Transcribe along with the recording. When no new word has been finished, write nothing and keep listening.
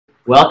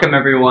Welcome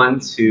everyone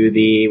to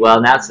the,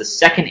 well, now it's the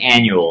second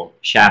annual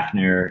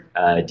Schaffner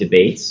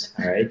Debates,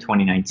 all right,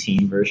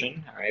 2019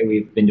 version. All right,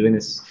 we've been doing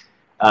this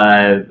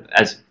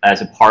as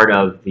a part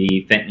of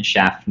the Fenton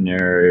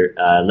Schaffner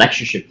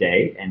Lectureship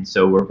Day, and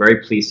so we're very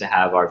pleased to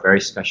have our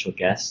very special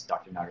guest,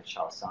 Dr. Naga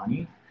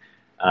Chalasani,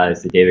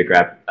 is the David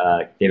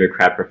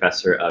Crabb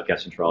Professor of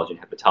Gastroenterology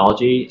and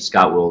Hepatology.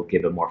 Scott will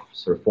give a more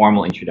sort of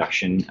formal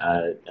introduction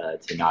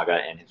to Naga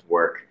and his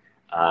work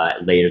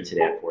later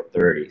today at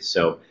 4:30.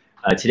 So.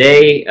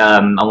 Today, I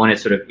want to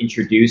sort of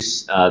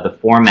introduce the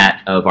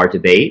format of our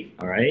debate,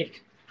 all right?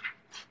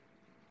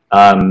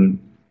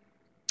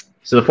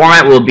 So the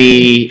format will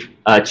be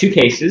two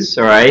cases,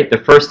 all right? The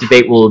first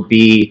debate will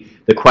be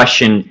the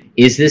question,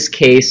 is this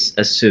case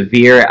a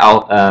severe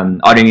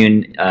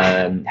autoimmune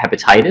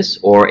hepatitis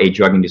or a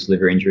drug-induced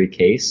liver injury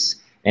case?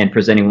 And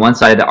presenting one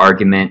side of the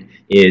argument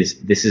is,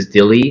 this is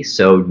DILI,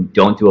 so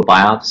don't do a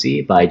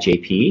biopsy by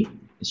JP.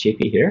 Is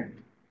JP here?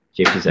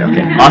 JP's there,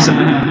 okay, awesome.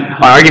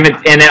 Our argument,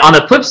 and then on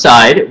the flip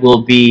side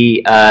will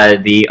be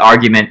the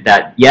argument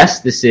that yes,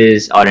 this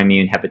is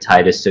autoimmune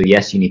hepatitis, so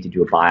yes, you need to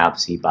do a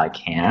biopsy by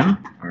CAM,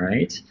 all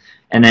right?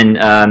 And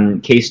then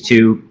case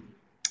two,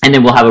 and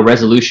then we'll have a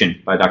resolution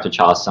by Dr.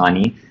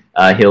 Chalasani.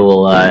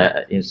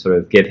 He'll sort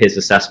of give his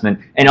assessment,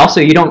 and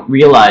also you don't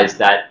realize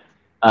that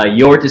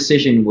your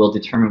decision will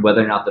determine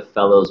whether or not the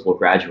fellows will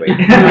graduate.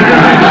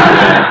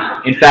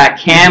 In fact,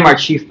 Cam, our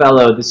chief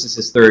fellow, this is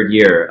his third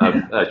year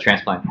of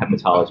transplant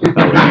hepatology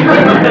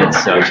fellowship.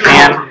 So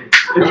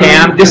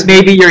Cam, this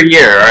may be your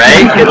year, all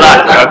right? Good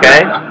luck,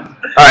 okay?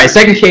 All right,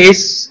 second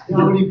case. They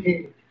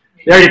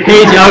already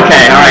paid you,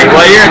 okay, all right.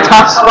 Well, you're in a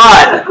tough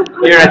spot.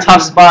 You're in a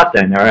tough spot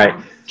then, all right.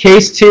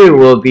 Case two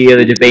will be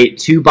the debate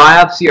to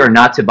biopsy or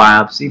not to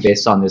biopsy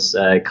based on this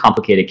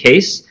complicated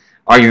case.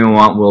 Argument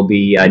one will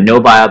be no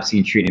biopsy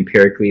and treat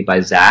empirically by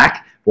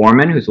Zach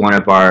Borman, who's one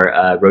of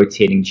our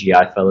rotating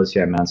GI fellows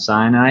here at Mount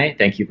Sinai.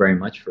 Thank you very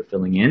much for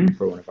filling in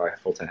for one of our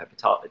full-time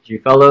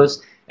hepatology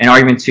fellows. And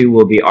argument two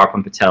will be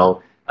Arpan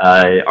Patel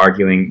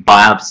arguing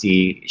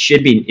biopsy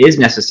is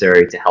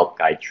necessary to help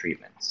guide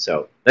treatment.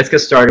 So let's get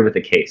started with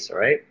the case, all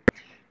right?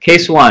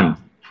 Case one.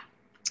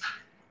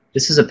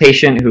 This is a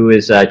patient who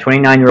is a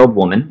 29-year-old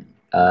woman,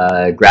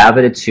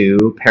 gravida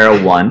 2,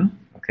 para 1,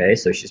 okay,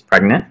 so she's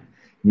pregnant.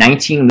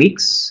 19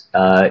 weeks,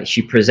 she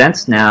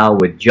presents now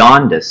with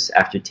jaundice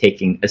after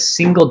taking a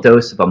single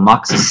dose of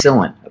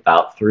amoxicillin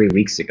about 3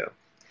 weeks ago.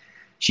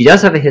 She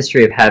does have a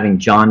history of having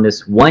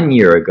jaundice 1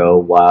 year ago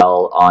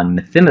while on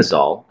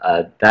methimazole.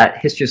 That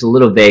history is a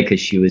little vague because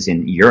she was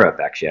in Europe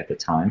actually at the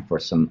time for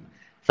some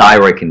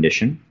thyroid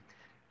condition.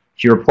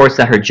 She reports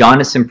that her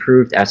jaundice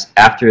improved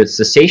after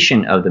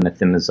cessation of the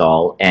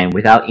methimazole and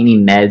without any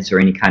meds or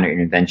any kind of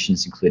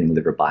interventions, including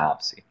liver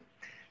biopsy.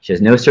 She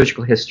has no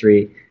surgical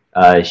history.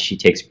 She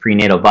takes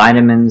prenatal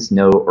vitamins,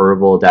 no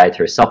herbal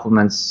dietary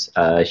supplements.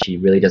 She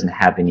really doesn't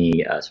have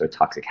any sort of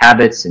toxic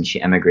habits, and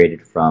she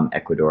emigrated from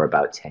Ecuador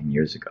about 10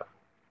 years ago.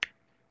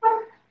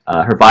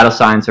 Her vital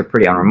signs are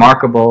pretty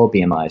unremarkable.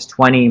 BMI is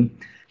 20.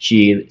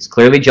 She is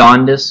clearly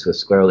jaundiced with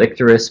scleral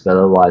icterus, but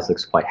otherwise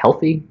looks quite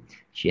healthy.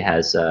 She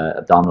has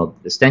abdominal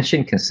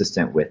distension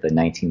consistent with a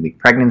 19-week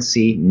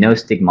pregnancy, no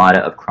stigmata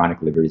of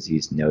chronic liver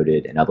disease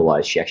noted, and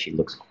otherwise she actually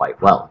looks quite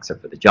well,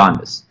 except for the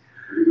jaundice.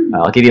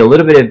 I'll give you a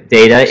little bit of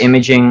data.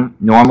 Imaging,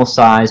 normal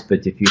size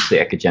but diffusely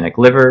echogenic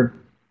liver,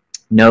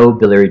 no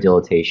biliary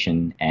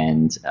dilatation,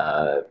 and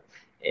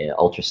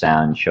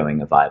ultrasound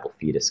showing a viable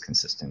fetus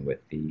consistent with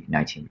the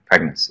 19-week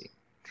pregnancy.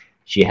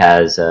 She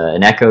has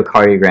an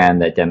echocardiogram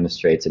that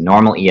demonstrates a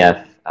normal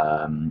EF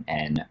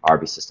and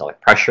RV systolic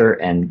pressure,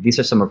 and these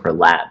are some of her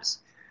labs.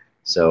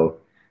 So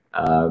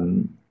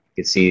you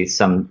can see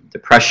some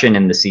depression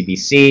in the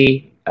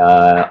CBC,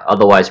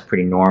 otherwise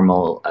pretty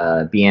normal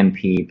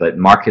BMP, but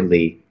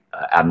markedly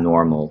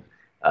abnormal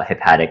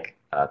hepatic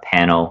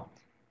panel,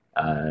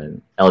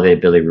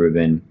 elevated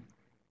bilirubin,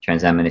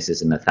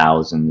 transaminases in the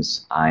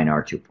thousands,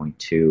 INR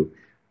 2.2.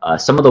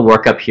 Some of the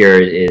workup here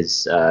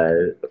is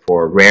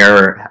for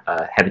rare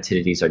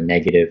hepatitides are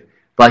negative,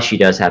 but she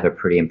does have a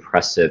pretty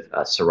impressive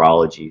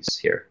serologies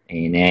here.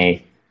 ANA,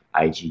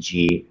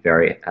 IgG,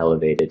 very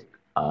elevated,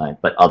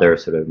 but other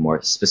sort of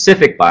more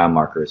specific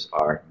biomarkers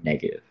are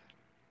negative.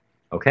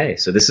 Okay,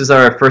 so this is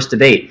our first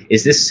debate.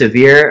 Is this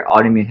severe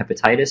autoimmune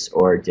hepatitis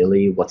or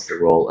DILI? What's the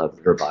role of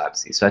liver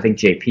biopsy? So I think,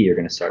 JP, you're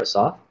going to start us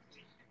off.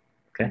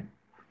 Okay.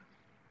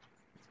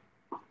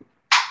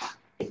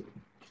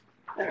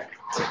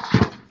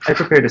 I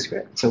prepared a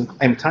script, so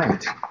I'm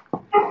timed.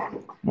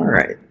 All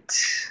right.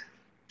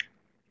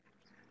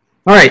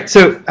 All right,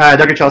 so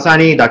Dr.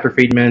 Chalasani, Dr.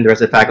 Friedman, the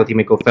rest of the faculty,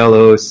 my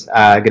co-fellows,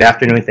 good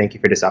afternoon. Thank you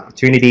for this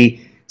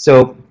opportunity.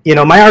 So,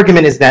 my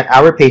argument is that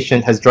our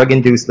patient has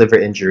drug-induced liver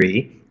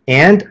injury,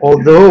 and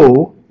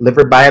although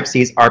liver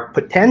biopsies are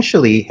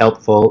potentially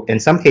helpful in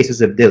some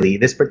cases of DILI,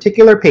 this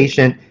particular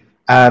patient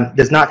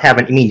does not have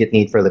an immediate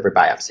need for a liver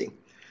biopsy.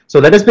 So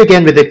let us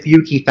begin with a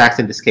few key facts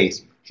in this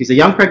case. She's a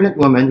young pregnant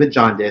woman with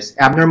jaundice,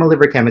 abnormal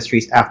liver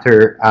chemistries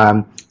after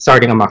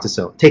taking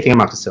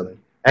amoxicillin.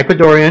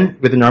 Ecuadorian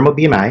with a normal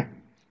BMI,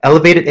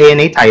 elevated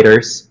ANA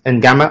titers,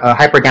 and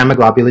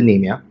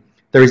hypergammaglobulinemia.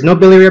 There is no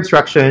biliary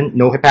obstruction,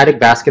 no hepatic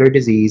vascular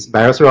disease,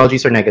 viral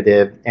serologies are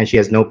negative, and she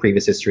has no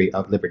previous history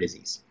of liver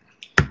disease.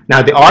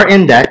 Now, the R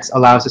index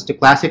allows us to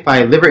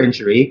classify liver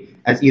injury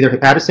as either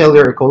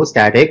hepatocellular or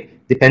cholestatic,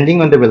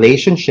 depending on the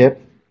relationship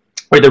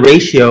or the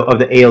ratio of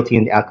the ALT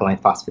and the alkaline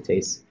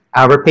phosphatase.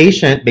 Our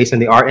patient, based on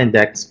the R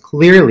index,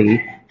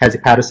 clearly has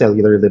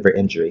hepatocellular liver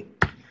injury.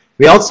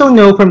 We also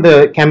know from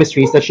the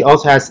chemistries that she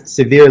also has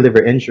severe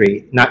liver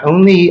injury. Not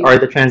only are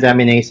the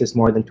transaminases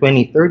more than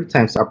 20, 30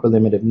 times the upper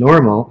limit of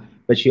normal,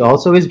 but she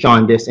also is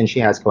jaundiced and she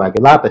has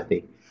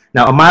coagulopathy.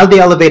 Now, a mildly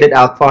elevated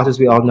alk phos, as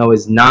we all know,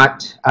 is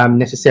not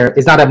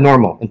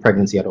abnormal in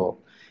pregnancy at all.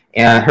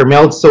 Her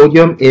MELD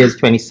sodium is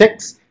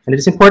 26, and it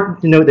is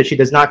important to note that she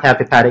does not have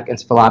hepatic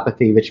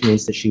encephalopathy, which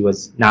means that she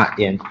was not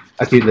in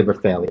acute liver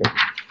failure.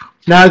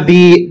 Now,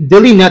 the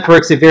Dilley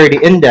Network Severity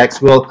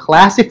Index will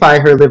classify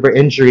her liver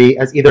injury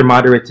as either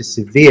moderate to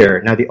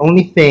severe. Now, the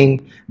only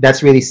thing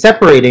that's really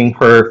separating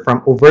her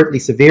from overtly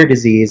severe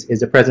disease is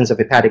the presence of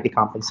hepatic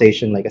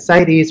decompensation like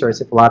ascites or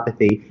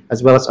encephalopathy,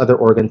 as well as other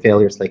organ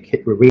failures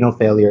like renal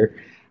failure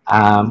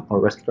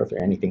or respiratory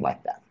failure, anything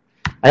like that.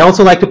 I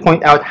also like to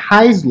point out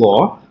Hy's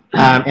law,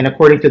 and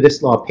according to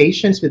this law,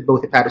 patients with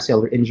both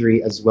hepatocellular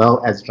injury as well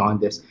as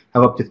jaundice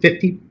have up to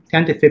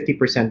 10 to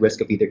 50%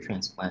 risk of either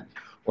transplant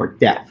or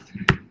death.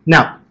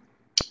 Now,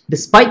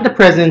 despite the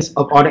presence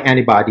of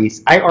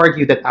autoantibodies, I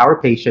argue that our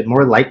patient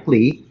more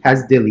likely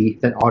has DILI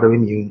than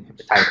autoimmune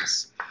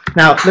hepatitis.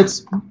 Now,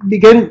 let's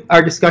begin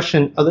our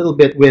discussion a little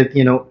bit with,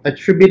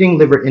 attributing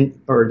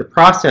or the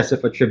process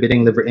of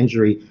attributing liver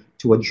injury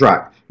to a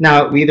drug.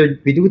 Now, we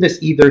do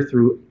this either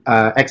through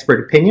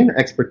expert opinion or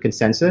expert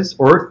consensus,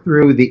 or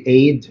through the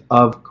aid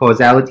of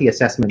causality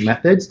assessment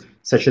methods,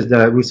 such as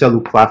the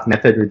Roussel-Luploff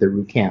method or the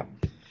RUCAM.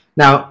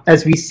 Now,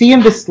 as we see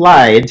in this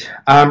slide,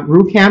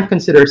 RUCAM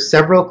considers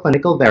several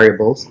clinical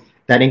variables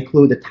that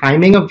include the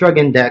timing of drug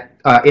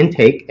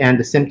intake and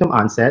the symptom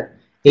onset,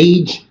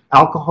 age,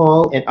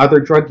 alcohol, and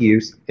other drug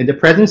use, in the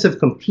presence of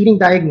competing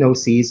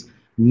diagnoses,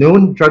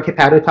 known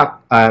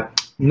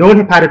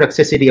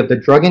hepatotoxicity of the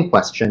drug in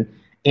question,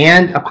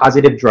 and a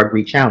positive drug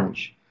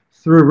rechallenge.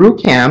 Through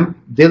RUCAM,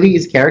 DILI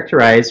is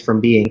characterized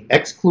from being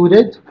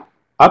excluded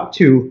up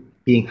to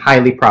being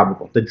highly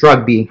probable, the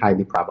drug being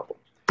highly probable.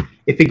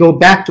 If we go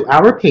back to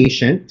our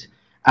patient,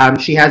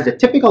 she has the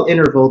typical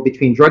interval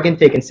between drug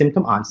intake and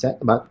symptom onset,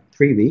 about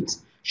 3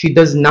 weeks. She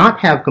does not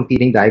have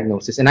competing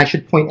diagnosis. And I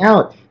should point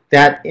out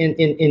that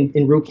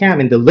in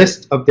RUCAM, in the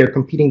list of their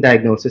competing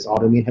diagnosis,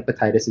 autoimmune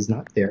hepatitis is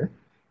not there.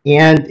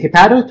 And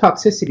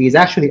hepatotoxicity is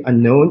actually a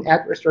known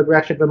adverse drug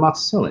reaction of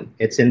amoxicillin.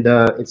 It's in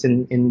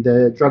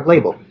the drug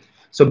label.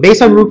 So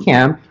based on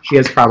RUCAM, she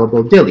has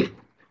probable DILI.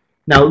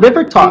 Now,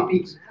 liver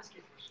tox.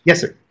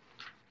 Yes, sir.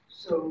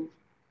 So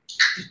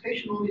this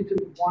patient only took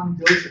 1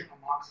 dose of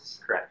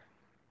amoxicillin. Correct.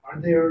 Are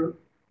there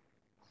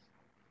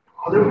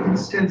other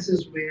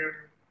instances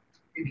where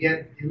you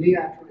get DILI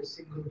after a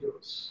single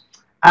dose?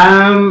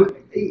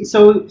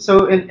 So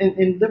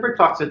in liver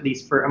tox, at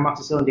least for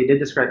amoxicillin, they did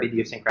describe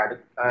idiosyncratic.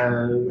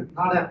 But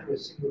not after a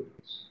single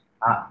dose.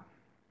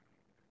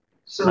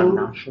 So I'm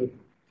not sure.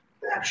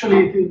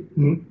 Actually, if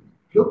you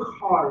look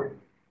hard,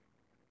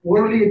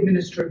 orally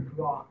administered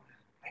drug,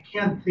 I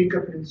can't think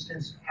of an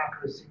instance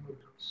after a single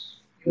dose.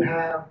 You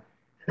have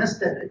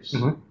anesthetics,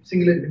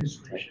 single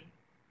administration.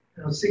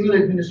 Single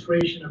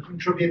administration of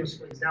intravenous,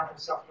 for example,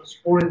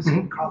 cephalosporin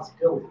can cause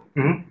DILI.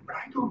 But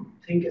I don't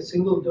think a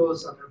single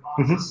dose of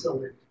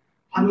amoxicillin,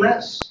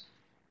 unless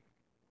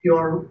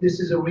this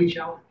is a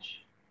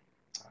re-challenge.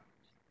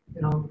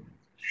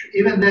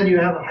 Even then you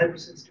have a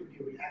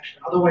hypersensitivity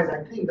reaction. Otherwise,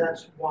 I think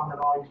that's one that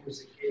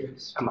argues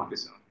against.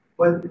 Amoxicillin.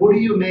 But what do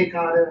you make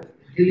out of the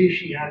DILI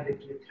she had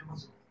with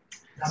methimazole?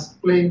 Not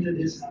playing to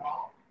this at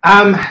all.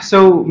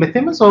 So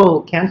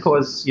methimazole can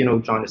cause,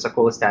 jaundice, a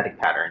cholestatic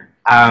pattern.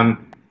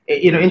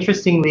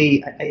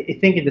 Interestingly, I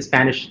think in the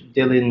Spanish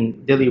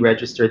DILI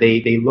register,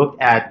 they looked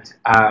at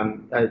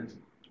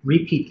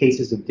repeat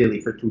cases of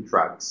DILI for 2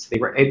 drugs. They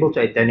were able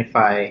to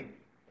identify,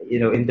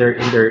 in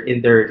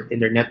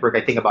their network,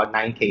 I think about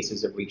 9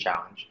 cases of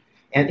rechallenge.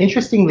 And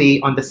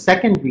interestingly, on the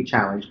second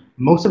rechallenge,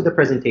 most of the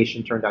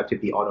presentation turned out to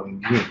be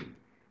autoimmune.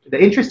 The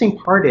interesting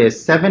part is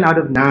 7 out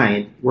of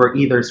 9 were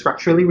either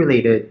structurally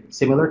related,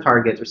 similar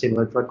targets, or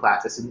similar drug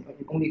classes. And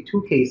only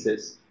 2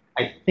 cases,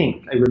 I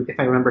think, if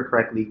I remember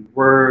correctly,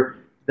 were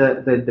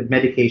the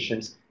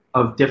medications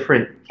of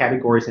different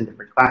categories and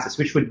different classes,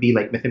 which would be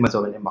like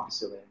methimazole and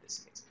amoxicillin in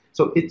this case.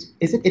 So it's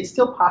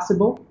still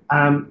possible,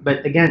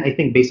 but again, I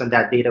think based on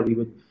that data, we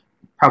would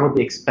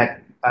probably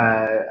expect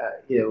a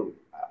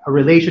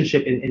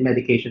relationship in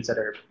medications that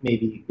are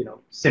maybe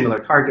similar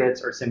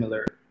targets or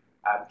similar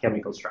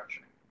chemical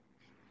structure.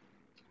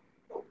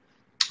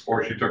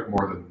 Or she took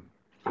more than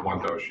the 1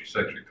 dose she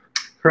said she took.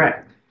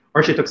 Correct.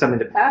 Or she took some in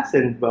the past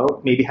and,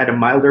 well, maybe had a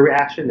milder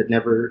reaction that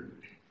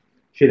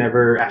she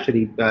never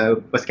actually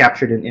was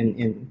captured in.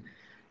 Is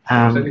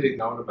anything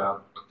known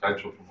about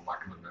potential for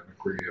molecular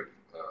mimicry of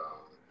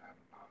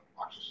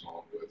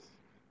amoxicillin with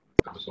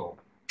methimazole?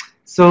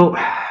 So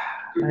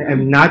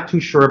I'm not too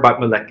sure about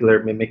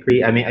molecular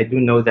mimicry. I mean, I do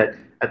know that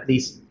at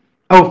least,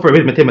 oh, for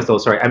methimazole,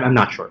 sorry, I'm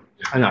not sure.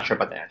 I'm not sure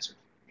about the answer.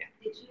 Yeah.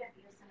 Did she have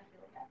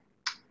eosinophilia?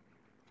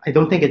 I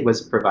don't think it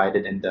was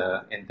provided in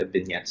the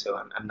vignette, so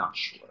I'm not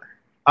sure.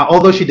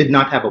 Although she did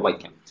not have a white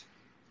count,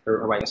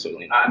 or white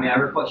insulin. I mean, I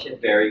recall she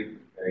had very,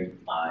 very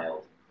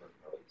mild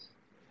workloads.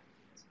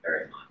 It's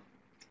very mild.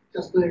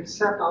 Just to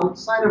accept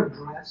outside of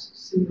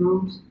DRESS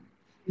syndromes,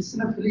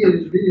 eosinophilia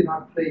is really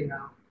not playing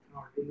out in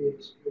our daily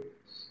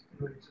experience. You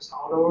know, it's just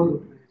all over the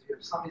place. You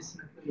have some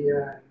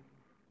eosinophilia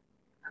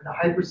and the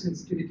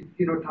hypersensitivity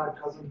phenotype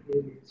doesn't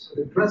really. So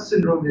the DRESS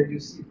syndrome that you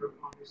see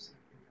profound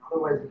eosinophilia,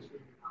 otherwise it's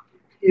really not.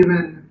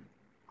 Even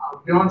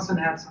Bjornson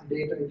had some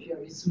data. If you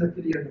have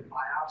eosinophilia in the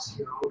biopsy,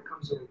 your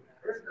outcomes are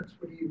better. That's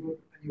what he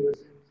wrote when he was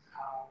in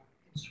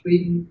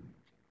Sweden,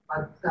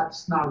 but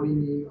that's not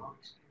really our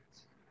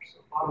experience. So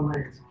bottom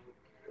line is all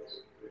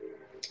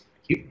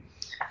Thank you.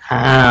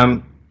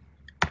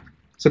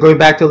 So going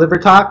back to liver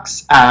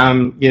tox,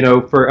 you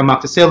know, for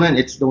amoxicillin,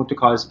 it's known to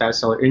cause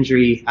hepatocellular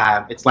injury.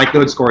 Its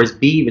likelihood score is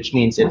B, which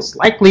means it's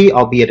likely,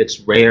 albeit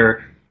it's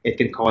rare. It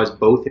can cause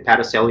both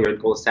hepatocellular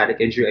and cholestatic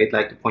injury. I'd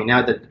like to point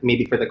out that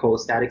maybe for the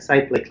cholestatic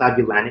site, like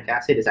clavulanic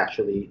acid is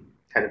actually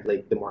kind of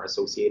like the more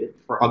associated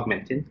for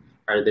augmentin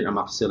rather than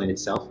amoxicillin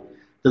itself.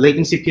 The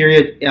latency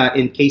period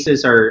in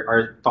cases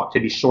are thought to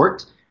be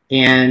short,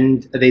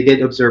 and they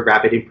did observe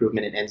rapid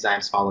improvement in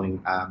enzymes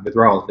following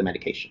withdrawal of the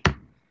medication.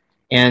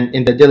 And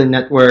in the DILI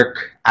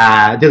network,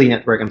 in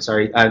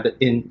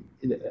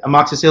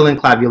amoxicillin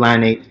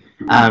clavulanate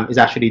is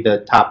actually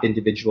the top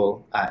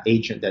individual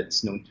agent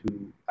that's known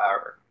to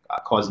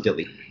cause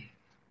DILI.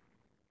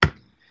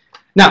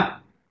 Now,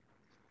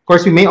 of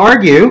course, we may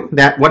argue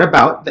that what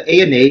about the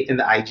ANA and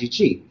the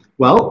IgG?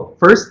 Well,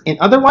 first, in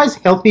otherwise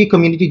healthy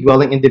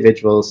community-dwelling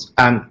individuals,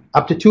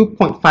 up to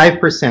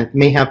 2.5%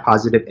 may have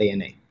positive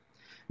ANA.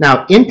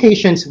 Now, in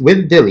patients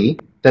with DILI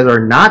that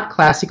are not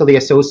classically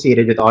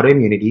associated with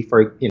autoimmunity,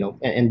 for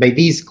and by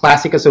these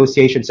classic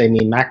associations, I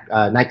mean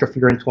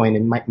nitrofurantoin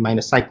and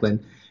minocycline,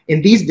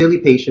 in these DILI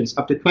patients,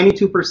 up to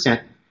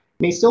 22%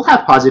 may still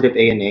have positive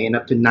ANA, and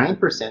up to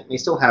 9% may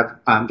still have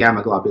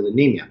gamma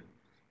globulinemia.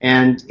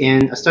 And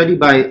in a study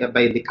by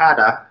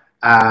Licata,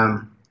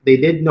 they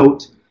did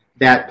note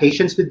that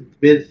patients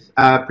with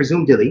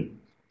presumed DILI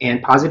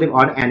and positive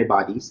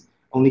autoantibodies,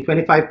 only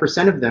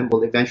 25% of them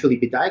will eventually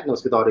be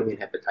diagnosed with autoimmune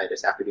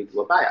hepatitis after they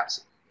do a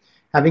biopsy.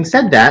 Having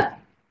said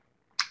that,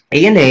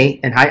 ANA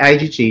and high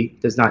IgG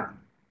does not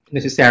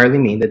necessarily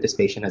mean that this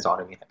patient has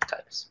autoimmune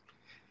hepatitis.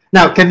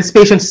 Now, can this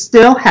patient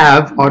still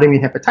have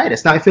autoimmune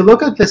hepatitis? Now, if you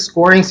look at the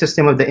scoring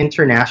system of the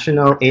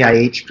international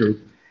AIH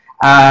group,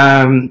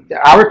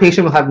 our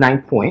patient will have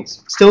 9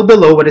 points, still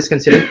below what is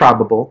considered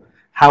probable.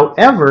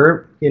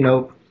 However,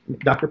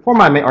 Dr.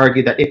 Porma may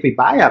argue that if we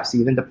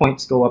biopsy, then the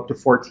points go up to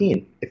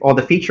 14 if all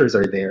the features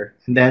are there,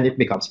 and then it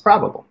becomes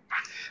probable.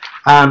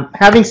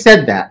 Having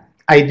said that,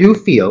 I do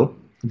feel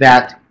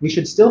that we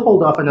should still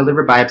hold off on a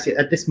liver biopsy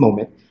at this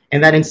moment,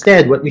 and that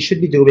instead what we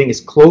should be doing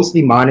is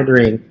closely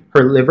monitoring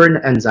her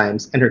liver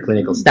enzymes and her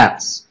clinical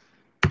stats.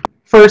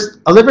 First,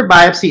 a liver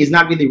biopsy is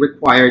not really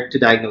required to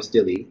diagnose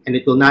DILI, and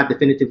it will not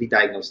definitively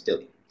diagnose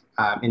DILI.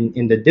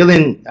 In the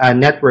DILI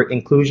network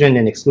inclusion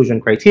and exclusion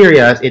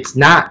criteria, it's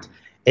not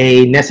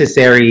a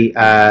necessary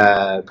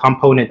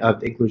component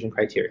of the inclusion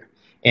criteria.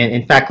 And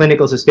in fact,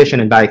 clinical suspicion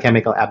and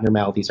biochemical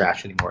abnormalities are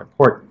actually more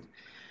important.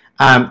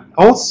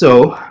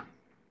 Also,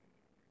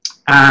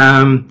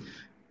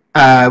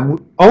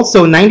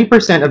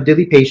 90% of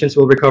DILI patients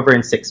will recover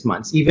in 6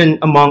 months. Even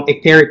among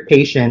icteric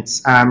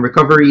patients,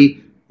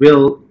 recovery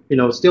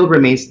still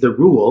remains the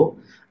rule.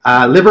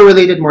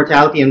 Liver-related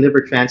mortality and liver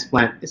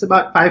transplant is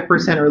about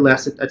 5% or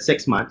less at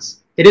 6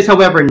 months. It is,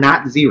 however,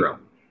 not zero,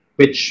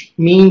 which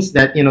means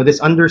that this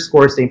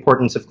underscores the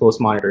importance of close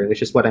monitoring,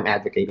 which is what I'm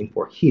advocating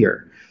for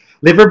here.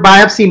 Liver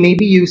biopsy may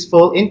be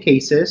useful in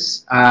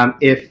cases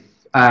if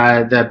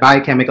the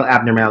biochemical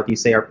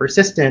abnormalities, say, are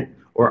persistent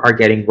or are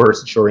getting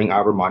worse during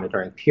our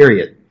monitoring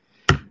period.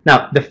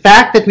 Now, the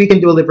fact that we can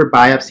do a liver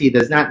biopsy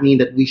does not mean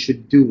that we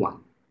should do one,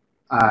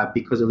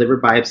 because a liver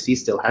biopsy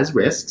still has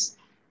risks.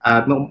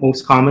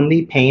 Most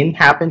commonly, pain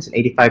happens in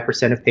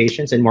 85% of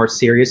patients, and more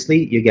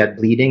seriously, you get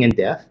bleeding and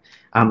death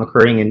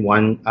occurring in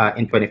 1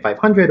 in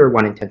 2,500 or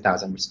 1 in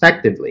 10,000,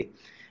 respectively.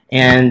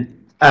 And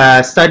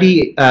a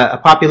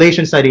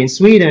population study in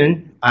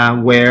Sweden,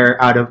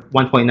 where out of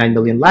 1.9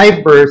 million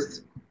live births,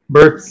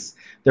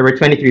 there were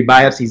 23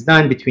 biopsies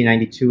done between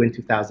 1992 and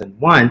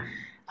 2001.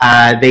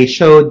 They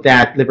showed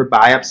that liver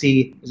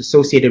biopsy is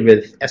associated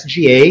with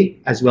SGA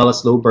as well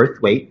as low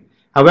birth weight.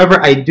 However,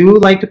 I do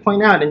like to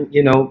point out, and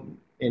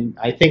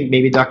I think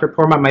maybe Dr.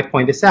 Porma might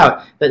point this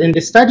out, that in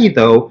this study,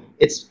 though,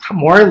 it's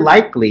more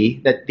likely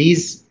that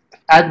these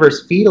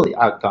adverse fetal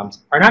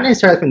outcomes are not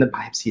necessarily from the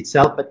biopsy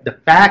itself, but the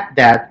fact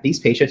that these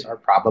patients are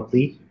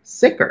probably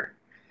sicker.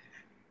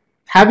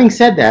 Having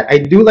said that, I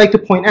do like to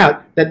point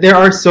out that there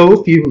are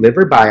so few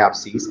liver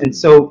biopsies, and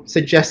so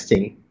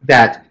suggesting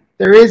that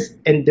there is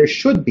and there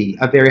should be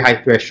a very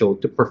high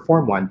threshold to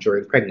perform one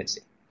during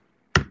pregnancy.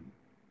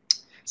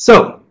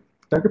 So,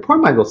 Dr.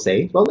 Portman will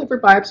say, well, liver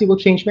biopsy will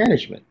change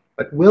management.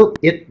 But will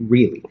it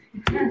really?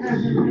 I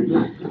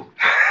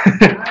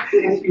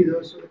ask you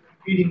though, so the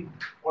competing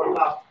or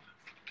up,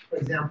 for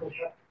example,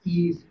 Hep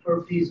E's,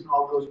 herpes, and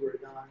all those were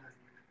done and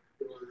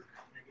they were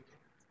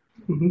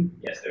negative.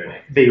 Yes, they're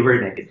negative. They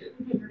were negative.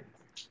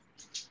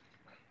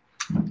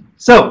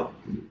 So,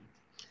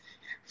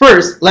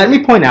 first, let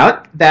me point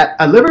out that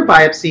a liver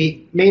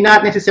biopsy may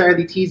not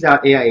necessarily tease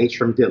out AIH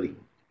from DILI.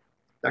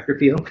 Dr.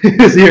 Peel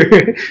is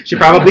here. She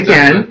probably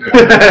can.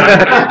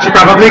 She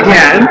probably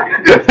can.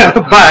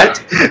 But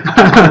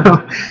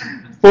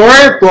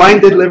four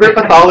blinded liver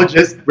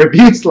pathologists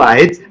reviewed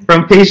slides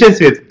from patients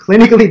with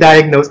clinically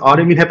diagnosed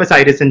autoimmune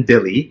hepatitis and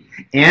DILI,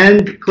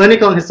 and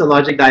clinical and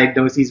histologic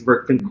diagnoses were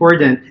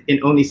concordant in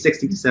only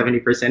 60 to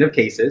 70% of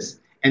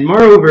cases. And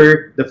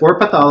moreover, the four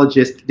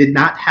pathologists did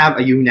not have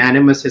a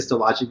unanimous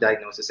histologic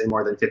diagnosis in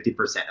more than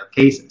 50% of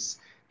cases.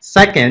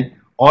 Second,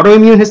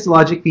 autoimmune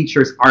histologic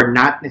features are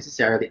not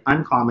necessarily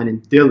uncommon in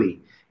DILI.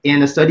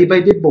 In a study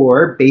by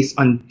DeBoer, based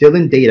on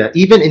DILI data,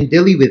 even in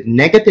DILI with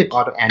negative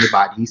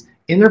autoantibodies,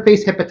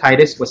 interface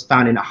hepatitis was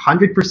found in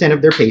 100%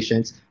 of their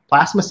patients,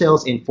 plasma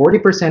cells in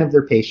 40% of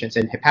their patients,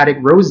 and hepatic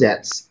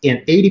rosettes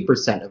in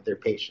 80% of their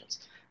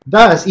patients.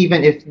 Thus,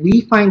 even if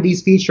we find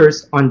these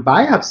features on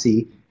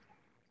biopsy,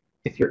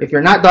 if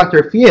you're not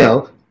Dr.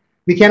 Fiel,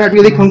 we cannot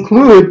really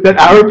conclude that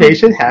our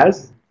patient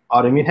has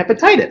autoimmune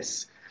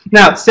hepatitis.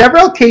 Now,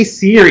 several case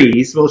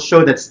series will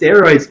show that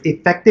steroids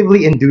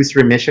effectively induce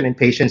remission in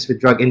patients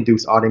with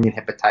drug-induced autoimmune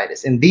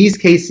hepatitis. In these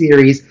case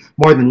series,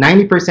 more than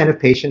 90% of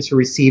patients who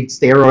received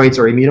steroids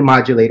or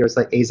immunomodulators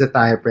like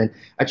azathioprine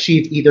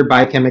achieved either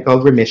biochemical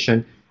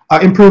remission,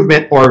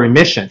 improvement, or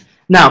remission.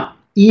 Now,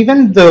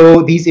 even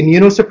though these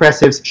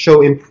immunosuppressives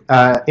show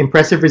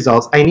impressive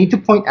results, I need to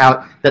point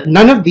out that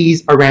none of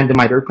these are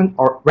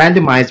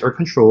randomized or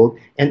controlled,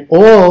 and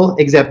all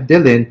except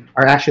DILI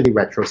are actually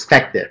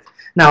retrospective.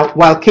 Now,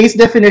 while case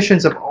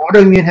definitions of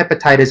autoimmune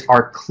hepatitis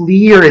are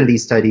clear in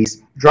these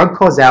studies, drug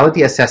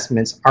causality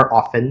assessments are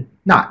often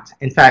not.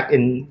 In fact,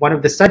 in one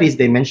of the studies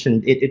they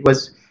mentioned, they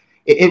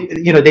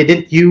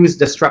didn't use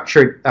the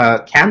structured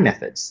CAM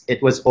methods.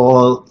 It was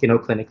all,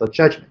 clinical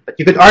judgment. But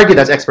you could argue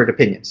that's expert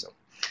opinion. So,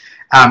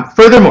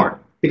 furthermore,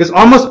 because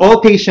almost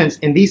all patients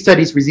in these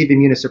studies receive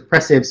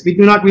immunosuppressives, we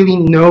do not really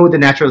know the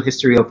natural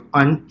history of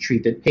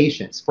untreated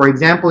patients. For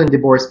example, in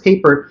DeBoer's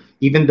paper,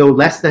 even though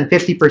less than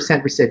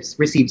 50%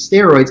 received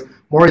steroids,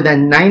 more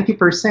than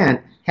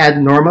 90% had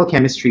normal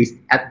chemistries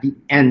at the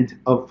end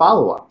of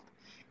follow-up.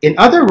 In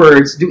other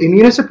words, do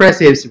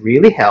immunosuppressives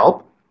really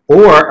help,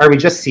 or are we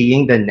just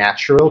seeing the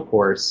natural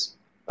course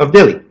of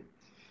DILI?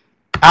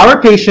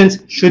 Our patients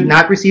should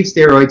not receive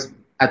steroids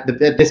at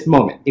this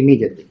moment,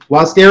 immediately.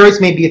 While steroids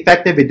may be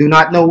effective, we do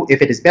not know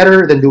if it is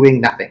better than doing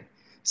nothing.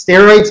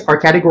 Steroids are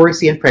category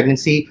C in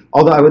pregnancy,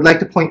 although I would like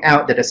to point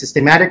out that a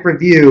systematic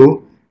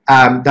review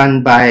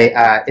done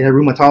by in a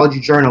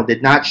rheumatology journal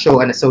did not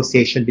show an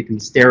association between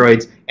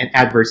steroids and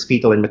adverse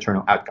fetal and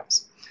maternal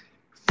outcomes.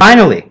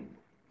 Finally,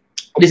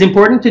 it is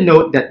important to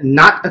note that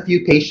not a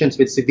few patients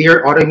with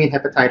severe autoimmune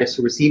hepatitis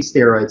who receive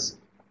steroids,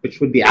 which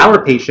would be our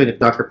patient if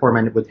Dr.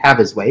 Foreman would have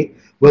his way,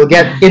 will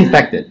get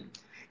infected.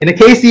 In a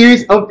case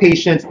series of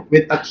patients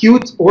with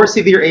acute or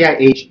severe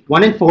AIH,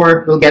 1 in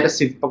 4 will get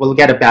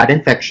a bad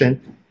infection,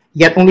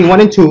 yet only 1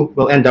 in 2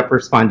 will end up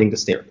responding to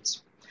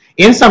steroids.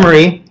 In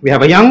summary, we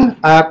have a young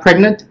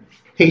pregnant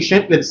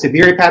patient with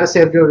severe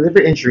hepatocellular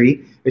liver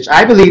injury, which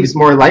I believe is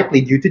more likely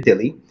due to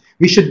DILI.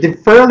 We should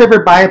defer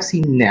liver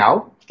biopsy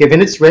now, given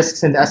its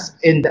risks and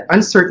the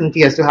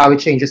uncertainty as to how it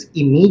changes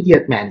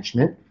immediate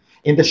management.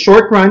 In the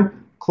short run,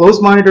 close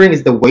monitoring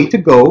is the way to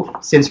go,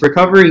 since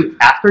recovery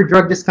after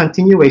drug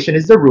discontinuation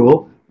is the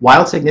rule,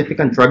 while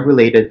significant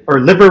drug-related or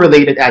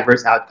liver-related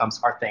adverse outcomes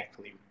are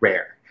thankfully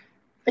rare.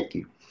 Thank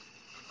you.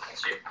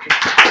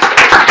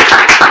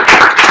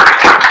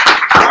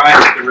 All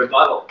right, the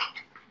rebuttal.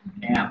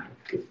 Damn.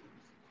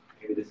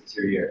 Maybe this is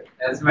your year.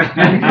 That's my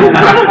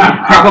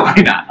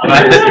probably not.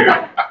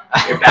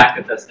 You're back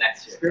with us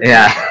next year.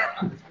 Yeah.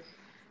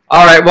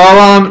 All right.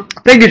 Well,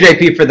 thank you,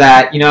 JP, for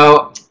that.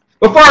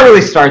 Before I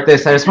really start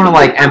this, I just want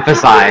to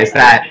emphasize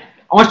that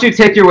I want you to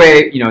take your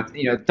way.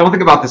 Don't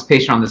think about this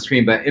patient on the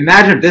screen, but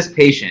imagine if this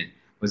patient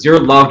was your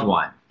loved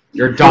one,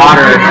 your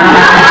daughter,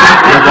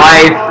 your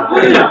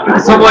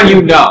wife, someone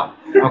you know.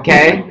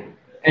 Okay.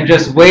 And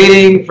just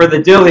waiting for the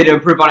DILI to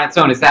improve on its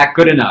own. Is that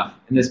good enough?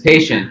 And this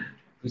patient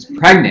who's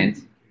pregnant,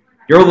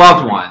 your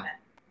loved one,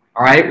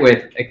 all right,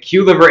 with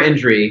acute liver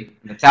injury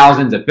in the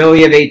thousands, a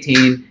billy of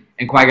 18,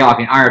 and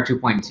coagulopathy iron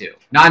 2.2.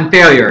 Not in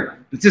failure.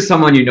 This is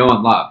someone you know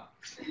and love.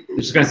 You're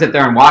just going to sit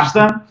there and watch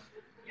them?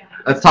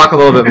 Let's talk a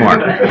little bit more.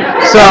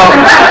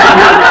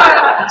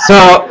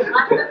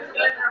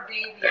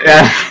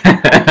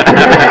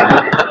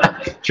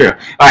 True.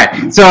 All right.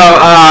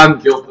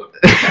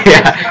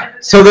 Yeah.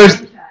 So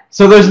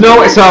we're going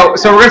to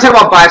talk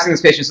about biopsying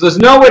this patient. So there's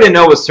no way to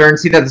know with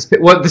certainty that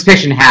what this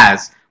patient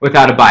has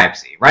without a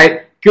biopsy,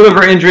 right? Acute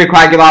liver injury,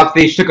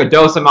 coagulopathy, she took a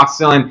dose of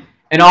amoxicillin.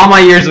 In all my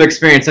years of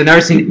experience, I've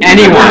never seen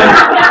anyone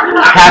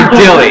have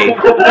DILI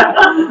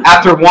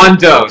after one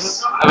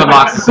dose of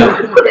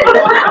amoxicillin.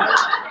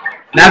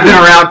 And I've been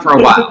around for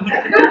a while.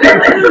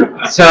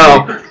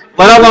 So,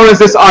 let alone is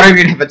this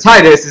autoimmune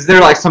hepatitis, is there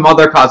like some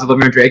other cause of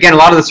liver injury? Again, a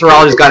lot of the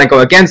serologists got to go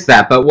against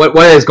that, but what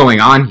is going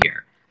on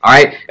here? All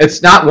right,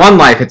 it's not one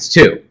life, it's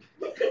two.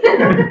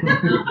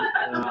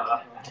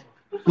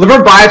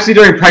 Liver biopsy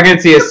during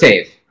pregnancy is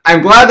safe.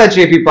 I'm glad that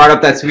JP brought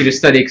up that Swedish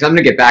study because I'm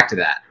going to get back to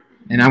that.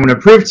 And I'm going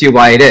to prove to you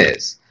why it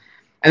is.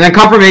 And then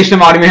confirmation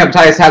of autoimmune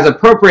hepatitis has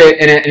appropriate,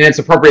 and its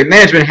appropriate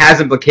management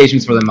has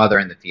implications for the mother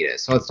and the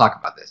fetus. So let's talk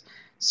about this.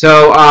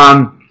 So,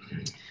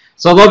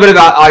 so a little bit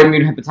about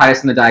autoimmune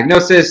hepatitis and the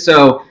diagnosis.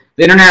 So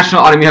the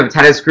International Autoimmune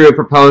Hepatitis Group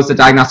proposed a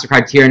diagnostic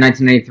criteria in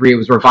 1993. It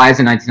was revised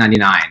in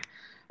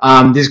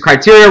 1999. These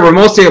criteria were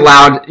mostly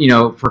allowed,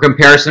 for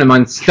comparison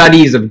among for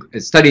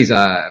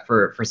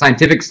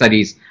scientific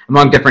studies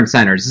among different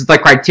centers. This is the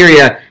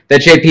criteria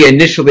that JP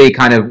initially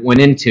kind of went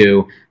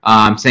into,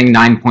 saying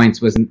 9 points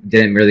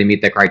didn't really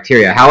meet the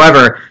criteria.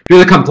 However, due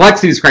to the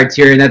complexity of these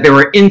criteria and that they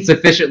were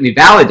insufficiently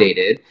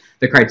validated,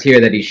 the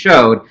criteria that he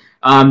showed,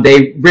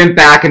 they went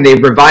back and they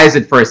revised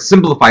it for a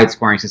simplified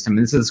scoring system.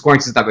 And this is the scoring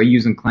system that we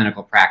use in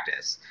clinical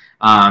practice.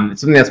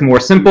 It's something that's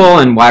more simple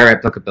and wider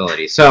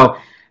applicability. So,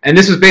 and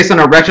this was based on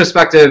a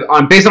retrospective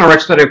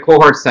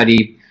cohort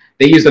study.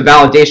 They used a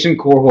validation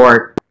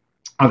cohort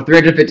of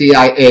 350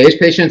 AH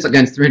patients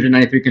against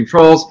 393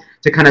 controls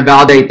to kind of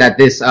validate that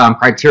this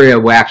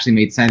criteria actually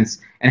made sense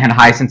and had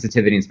high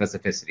sensitivity and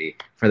specificity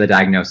for the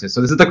diagnosis.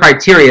 So this is the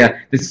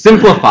criteria, the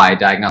simplified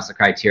diagnostic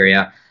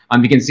criteria.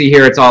 You can see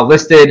here it's all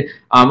listed.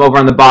 Over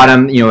on the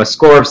bottom, a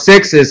score of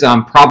 6 is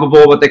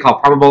probable, what they call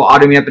probable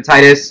autoimmune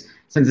hepatitis.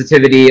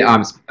 Sensitivity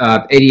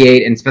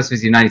 88 and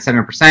specificity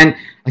 97%.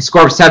 A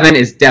score of 7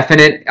 is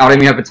definite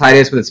autoimmune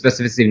hepatitis with a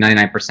specificity of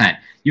 99%.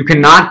 You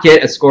cannot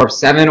get a score of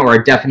 7 or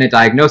a definite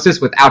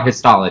diagnosis without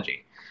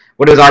histology.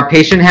 What does our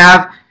patient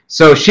have?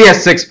 So she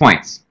has 6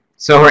 points.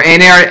 So her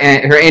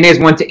ANA is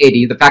 1 to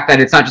 80. The fact that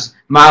it's not just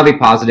mildly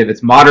positive,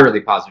 it's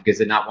moderately positive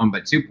because it's not 1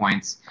 but 2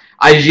 points.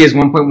 IgG is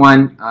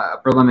 1.1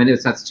 upper limit,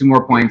 so that's 2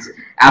 more points.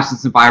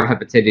 Absence of viral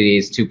hepatidity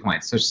is 2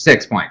 points, so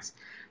 6 points.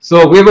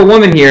 So we have a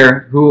woman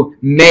here who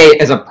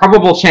has a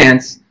probable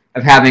chance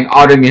of having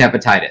autoimmune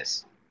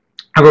hepatitis,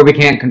 however we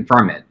can't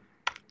confirm it.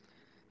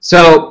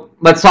 So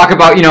let's talk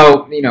about,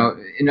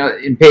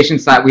 in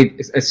patients that we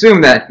assume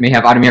that may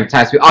have autoimmune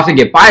hepatitis, we often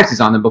get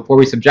biopsies on them before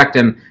we subject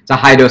them to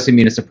high-dose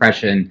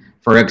immunosuppression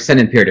for an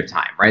extended period of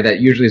time, right?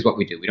 That usually is what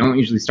we do. We don't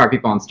usually start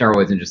people on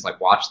steroids and just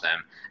watch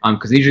them,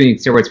 because they usually need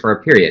steroids for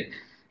a period.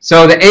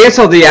 So the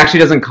AASLD actually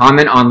doesn't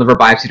comment on liver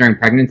biopsy during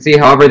pregnancy.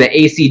 However, the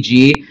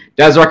ACG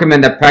does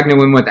recommend that pregnant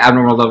women with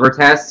abnormal liver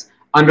tests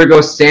undergo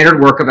standard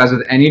workup as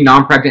with any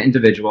non-pregnant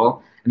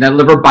individual, and that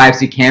liver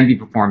biopsy can be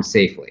performed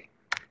safely.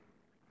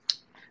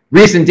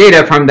 Recent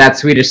data from that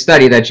Swedish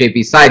study that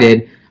JP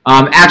cited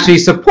actually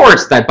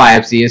supports that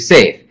biopsy is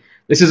safe.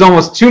 This is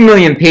almost 2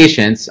 million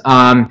patients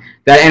that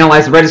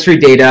analyzed the registry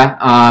data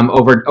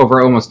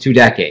over almost 2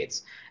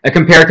 decades. It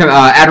compared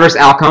adverse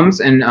outcomes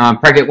in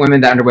pregnant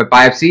women that underwent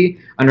biopsy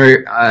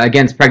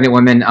against pregnant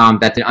women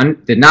that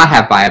did not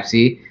have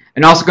biopsy,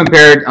 and also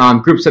compared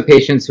groups of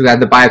patients who had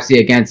the biopsy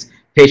against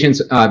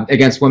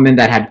against women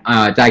that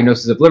had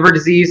diagnosis of liver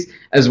disease,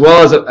 as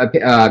well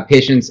as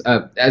patients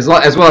as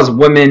well as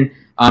women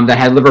that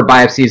had liver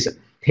biopsies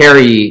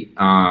peri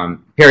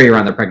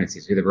around their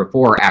pregnancies, either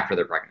before or after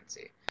their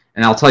pregnancy.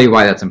 And I'll tell you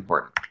why that's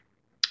important.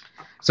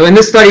 So in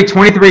this study,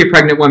 23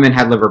 pregnant women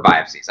had liver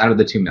biopsies out of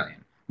the 2 million.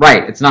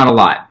 Right, it's not a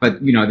lot,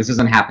 but this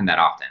doesn't happen that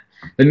often.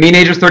 The mean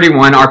age was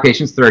 31, our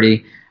patient's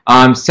 30.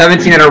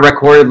 17 had a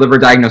recorded liver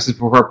diagnosis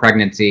before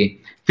pregnancy.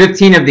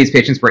 15 of these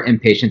patients were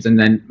inpatients, and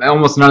then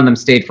almost none of them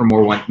stayed for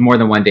more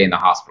than 1 day in the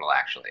hospital,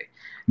 actually.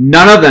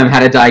 None of them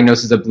had a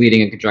diagnosis of bleeding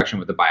in conjunction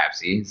with the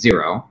biopsy,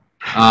 0.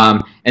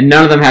 And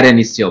none of them had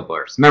any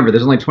stillbirths. Remember,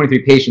 there's only 23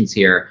 patients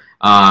here,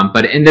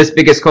 but in this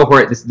biggest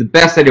cohort, this is the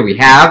best data we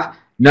have.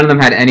 None of them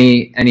had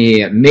any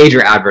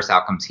major adverse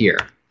outcomes here.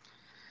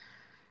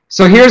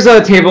 So here's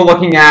a table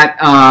looking at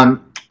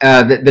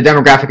the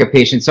demographic of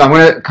patients. So I'm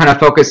going to kind of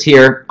focus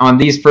here on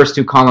these first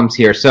 2 columns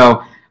here.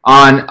 So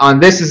on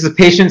this is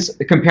patients,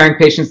 comparing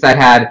patients that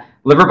had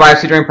liver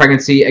biopsy during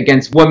pregnancy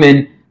against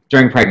women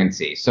during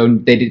pregnancy. So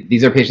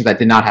these are patients that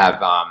did not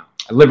have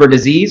liver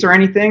disease or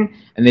anything,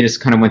 and they just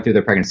kind of went through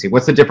their pregnancy.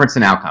 What's the difference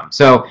in outcome?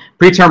 So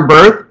preterm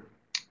birth,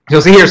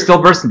 you'll see here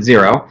stillbirths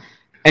 0.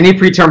 Any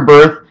preterm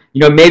birth,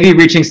 maybe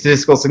reaching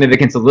statistical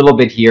significance a little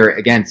bit here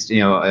against,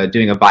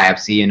 doing a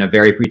biopsy in a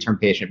very preterm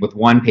patient with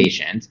 1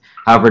 patient.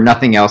 However,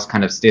 nothing else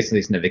kind of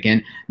statistically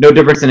significant. No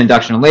difference in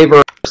induction of labor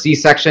or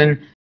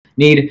C-section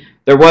need.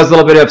 There was a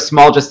little bit of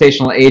small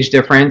gestational age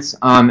difference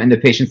in the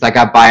patients that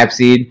got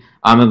biopsied,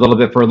 a little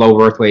bit for low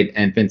birth weight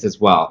infants as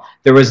well.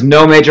 There was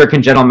no major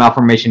congenital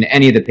malformation in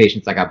any of the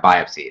patients that got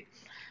biopsied.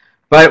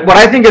 But what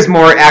I think is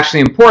more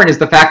actually important is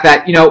the fact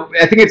that,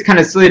 I think it's kind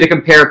of silly to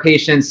compare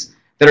patients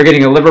that are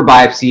getting a liver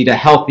biopsy to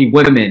healthy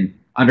women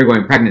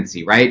undergoing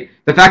pregnancy, right?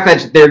 The fact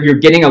that you're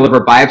getting a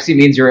liver biopsy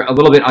means you're a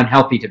little bit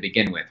unhealthy to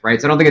begin with,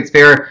 right? So I don't think it's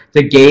fair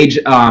to gauge,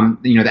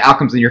 the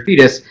outcomes in your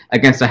fetus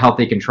against a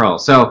healthy control.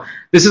 So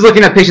this is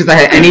looking at patients that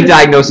had any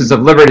diagnosis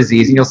of liver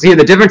disease, and you'll see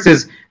the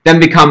differences then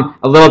become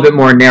a little bit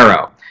more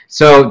narrow.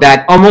 So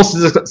that almost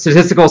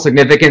statistical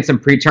significance in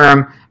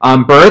preterm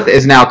birth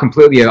is now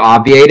completely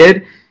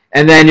obviated.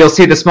 And then you'll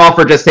see the small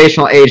for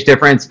gestational age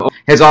difference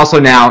is also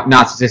now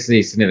not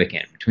statistically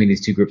significant between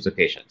these two groups of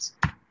patients.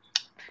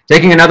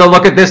 Taking another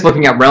look at this,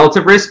 looking at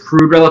relative risk,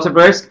 crude relative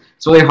risk,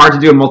 it's really hard to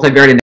do a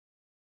multivariate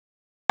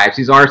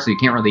biopsies are, so you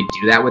can't really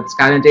do that with this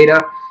kind of data.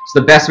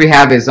 So the best we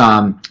have is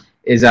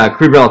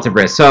crude relative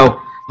risk. So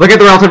look at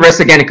the relative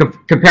risk again,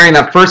 comparing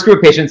that first group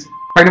of patients,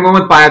 pregnant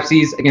women with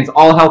biopsies against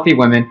all healthy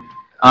women.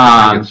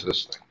 Against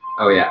this thing.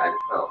 Oh yeah.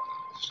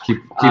 Just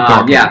keep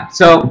talking. Yeah.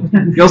 So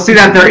you'll see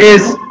that there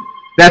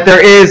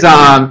is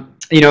a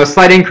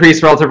slight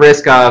increase relative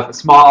risk of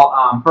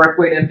small birth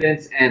weight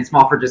infants and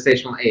small for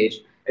gestational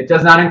age. It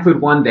does not include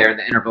one there in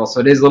the interval,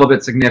 so it is a little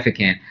bit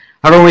significant.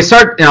 However, when we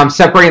start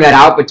separating that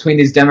out between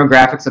these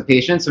demographics of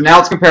patients, so now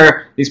let's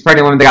compare these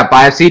pregnant women that got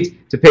biopsied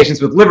to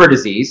patients with liver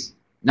disease.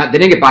 They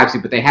didn't get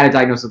biopsied, but they had a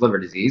diagnosis of liver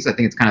disease. I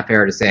think it's kind of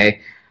fair to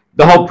say.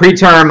 The whole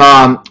preterm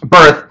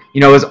birth,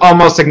 is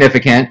almost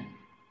significant.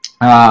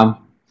 But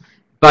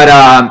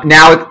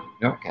now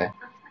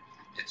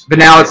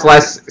it's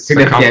less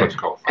significant.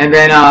 And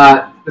then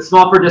the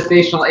small for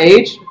gestational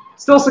age,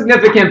 still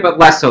significant, but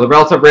less so. The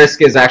relative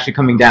risk is actually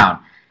coming down.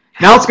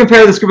 Now let's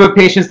compare this group of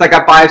patients that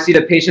got biopsied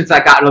to patients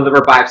that got a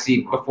liver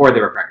biopsy before they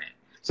were pregnant.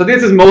 So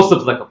this is most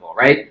applicable,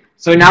 right?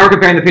 So now we're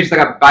comparing the patients that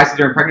got biopsied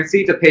during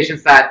pregnancy to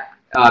patients that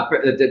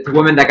to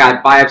women that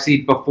got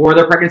biopsied before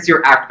their pregnancy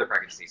or after the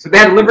pregnancy. So they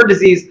had liver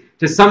disease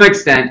to some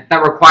extent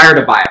that required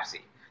a biopsy.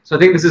 So I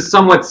think this is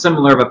somewhat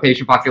similar of a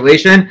patient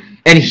population.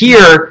 And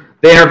here,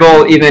 the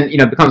interval even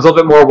becomes a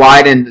little bit more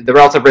wide, and the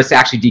relative risk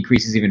actually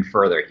decreases even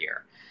further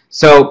here.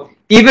 So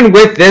even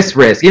with this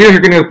risk, even if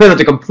you're going to put it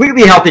to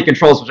completely healthy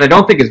controls, which I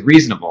don't think is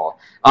reasonable,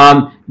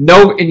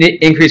 no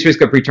increased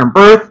risk of preterm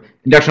birth,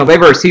 induction of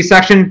labor, or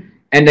C-section,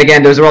 and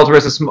again, there's a relative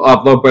risk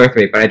of low birth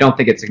weight, but I don't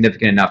think it's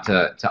significant enough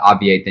to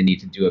obviate the need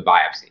to do a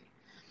biopsy.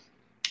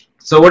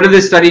 So what did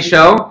this study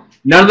show?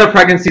 None of the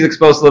pregnancies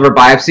exposed to liver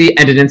biopsy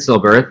ended in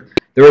stillbirth.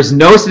 There was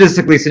no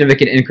statistically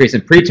significant increase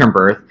in preterm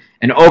birth,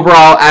 and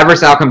overall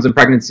adverse outcomes in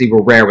pregnancy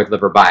were rare with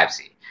liver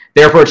biopsy.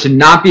 Therefore, it should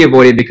not be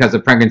avoided because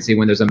of pregnancy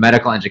when there's a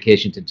medical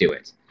indication to do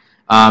it.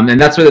 And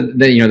that's where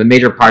the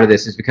major part of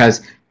this is,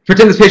 because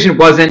pretend this patient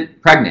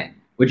wasn't pregnant.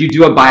 Would you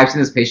do a biopsy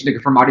in this patient to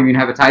confirm autoimmune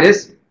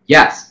hepatitis?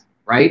 Yes,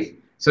 right?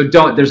 So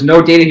there's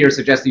no data here to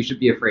suggest that you should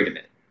be afraid of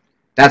it.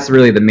 That's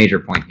really the major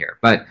point here.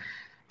 But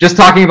just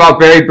talking about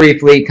very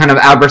briefly kind of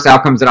adverse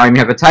outcomes in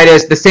autoimmune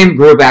hepatitis, the same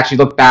group actually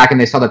looked back and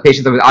they saw that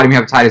patients with autoimmune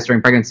hepatitis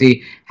during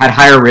pregnancy had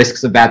higher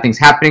risks of bad things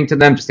happening to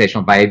them,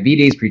 gestational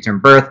diabetes, preterm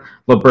birth,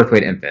 low birth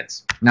weight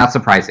infants. Not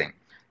surprising.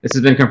 This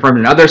has been confirmed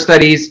in other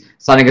studies,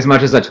 citing as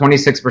much as a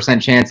 26%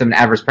 chance of an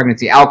adverse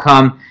pregnancy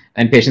outcome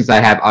in patients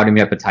that have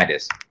autoimmune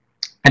hepatitis.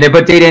 I didn't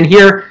put data in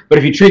here, but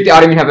if you treat the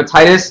autoimmune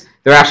hepatitis,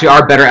 there actually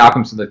are better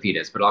outcomes for the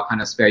fetus, but I'll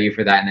kind of spare you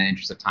for that in the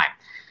interest of time.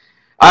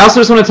 I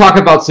also just want to talk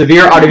about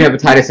severe autoimmune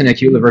hepatitis and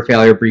acute liver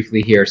failure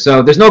briefly here.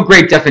 So there's no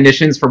great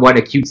definitions for what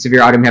acute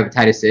severe autoimmune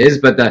hepatitis is,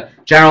 but the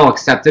general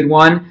accepted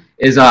one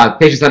is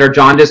patients that are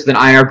jaundiced with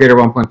an INR greater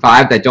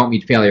 1.5 that don't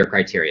meet failure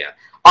criteria.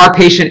 Our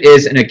patient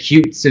is an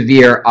acute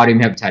severe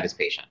autoimmune hepatitis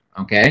patient,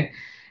 okay?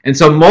 And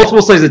so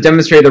multiple studies have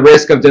demonstrated the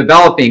risk of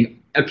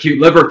developing acute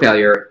liver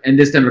failure in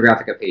this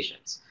demographic of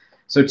patients.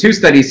 So 2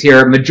 studies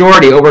here,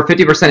 majority, over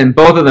 50% in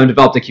both of them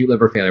developed acute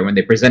liver failure when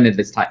they presented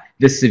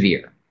this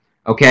severe,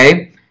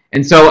 okay?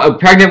 And so a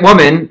pregnant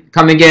woman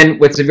coming in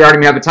with severe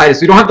autoimmune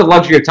hepatitis, we don't have the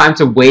luxury of time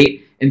to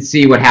wait and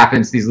see what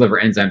happens to these liver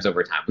enzymes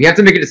over time. We have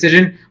to make a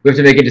decision. We have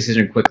to make a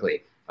decision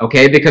quickly,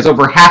 okay? Because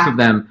over half of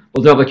them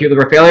will develop acute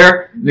liver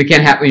failure. We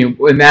can't have,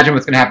 imagine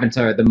what's going to happen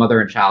to the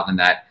mother and child in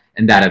that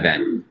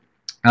event.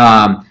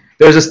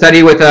 There was a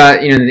study with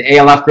the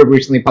ALF group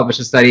recently published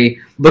a study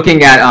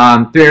looking at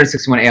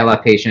 361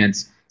 ALF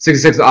patients,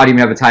 66 with autoimmune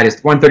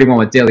hepatitis, 131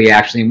 with DILI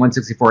actually, and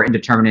 164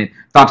 indeterminate,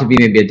 thought to be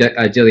maybe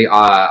a DILI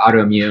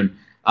autoimmune.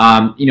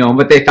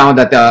 But they found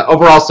that the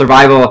overall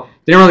survival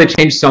didn't really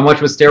change so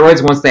much with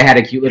steroids once they had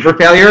acute liver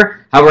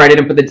failure. However, I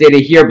didn't put the data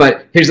here,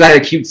 but patients that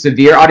had acute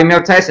severe autoimmune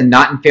hepatitis and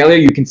not in failure,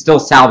 you can still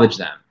salvage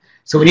them.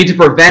 So we need to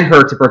prevent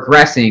her to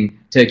progressing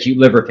to acute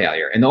liver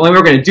failure. And the only way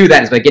we're going to do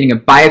that is by getting a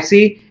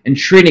biopsy and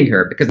treating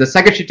her, because the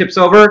second she tips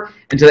over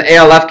into the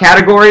ALF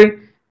category,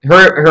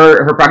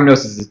 her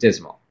prognosis is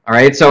dismal. All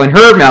right, so in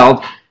her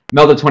MELD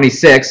of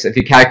 26, if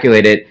you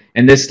calculate it,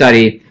 in this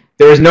study,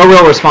 there was no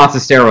real response to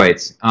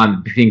steroids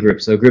between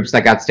groups. So groups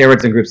that got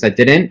steroids and groups that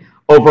didn't.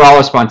 Overall,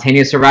 a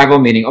spontaneous survival,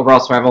 meaning overall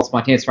survival,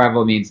 spontaneous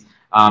survival means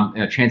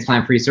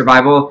transplant-free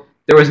survival.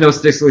 There was no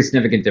statistically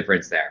significant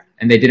difference there,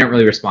 and they didn't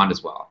really respond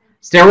as well.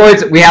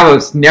 Steroids, we have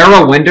a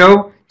narrow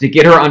window to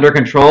get her under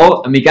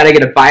control, and we got to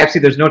get a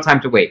biopsy. There's no time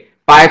to wait.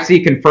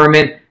 Biopsy, confirm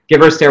it,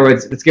 give her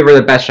steroids. Let's give her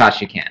the best shot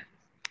she can.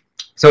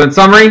 So in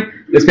summary,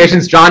 this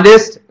patient's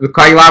jaundiced with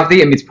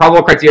coagulopathy and meets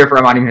probable criteria for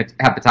autoimmune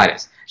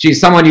hepatitis. She's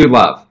someone you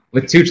love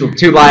with two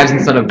lives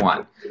instead of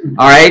one.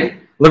 All right?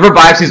 Liver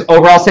biopsy is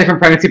overall safe in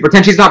pregnancy.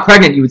 Pretend she's not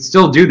pregnant, you would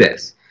still do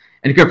this.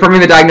 And confirming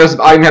the diagnosis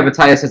of autoimmune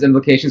hepatitis has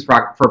implications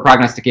for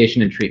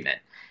prognostication and treatment.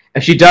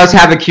 If she does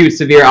have acute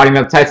severe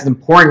autoimmune hepatitis, it's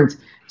important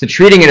to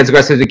treating it as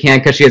aggressive as we can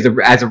because she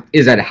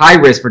is at high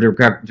risk for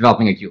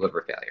developing acute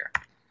liver failure.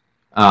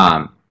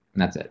 And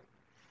that's it.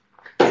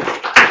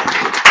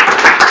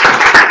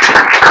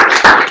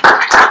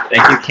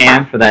 Thank you,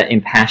 Cam, for that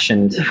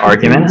impassioned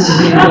argument.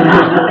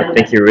 I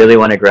think you really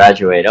want to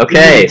graduate.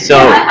 Okay, so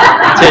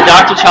to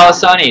Dr.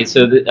 Chalasani,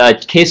 so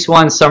the, case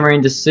 1, summary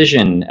and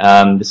decision.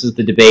 This is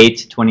the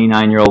debate,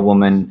 29-year-old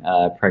woman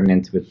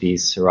pregnant with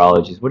these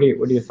serologies. What are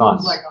your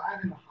thoughts? Sounds like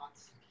I'm in the hot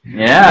seat.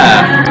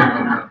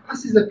 Yeah.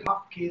 This is a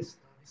tough case,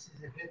 though. This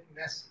is a bit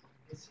messy.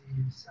 This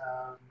is,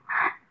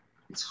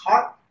 it's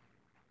hard,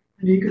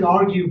 and you could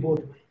argue both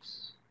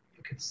ways.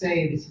 You could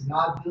say this is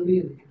not Billy,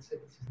 and you can say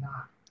this is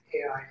not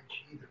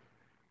AIH either.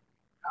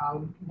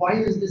 Why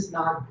is this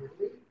not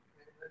Billy?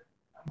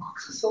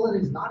 Amoxicillin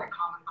is not a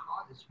common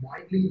cause. It's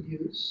widely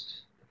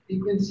used. The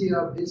frequency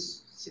of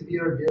this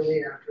severe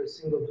Billy after a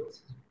single dose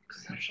is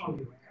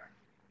exceptionally rare.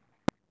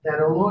 That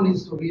alone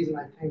is the reason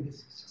I think this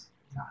is just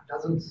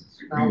doesn't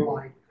smell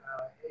like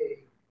a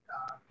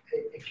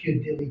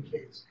acute Billy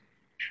case.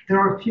 There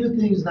are a few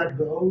things that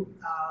go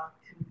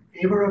in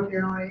favor of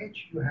AIH.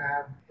 You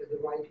have the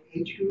right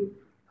age group.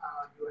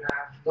 You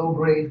have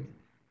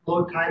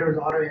low titers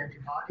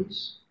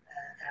autoantibodies.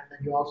 And then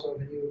you also,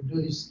 when you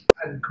do this,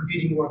 and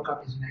competing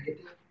workup is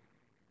negative.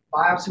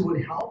 Biopsy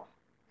would help,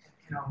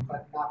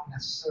 but not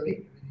necessarily. I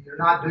mean, you're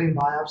not doing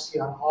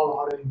biopsy on all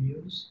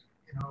autoimmunes.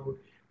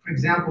 For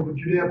example, would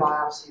you do a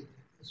biopsy if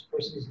this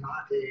person is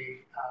not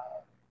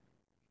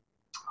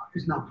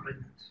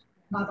pregnant?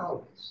 Not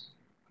always.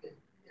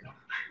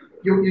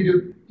 You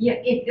do.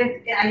 Yeah,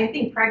 I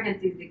think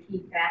pregnancy is the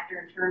key factor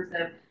in terms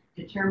of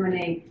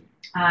determining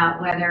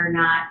whether or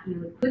not you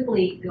would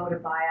quickly go to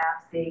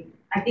biopsy.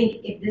 I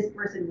think if this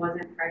person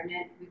wasn't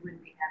pregnant, we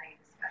wouldn't be having a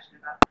discussion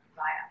about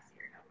biopsy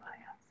or no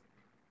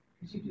biopsy.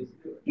 You should just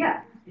do it.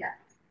 Yeah.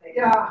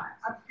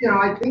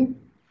 I think,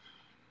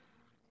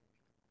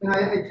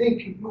 if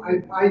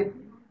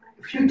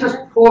you just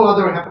poll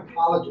other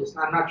hepatologists,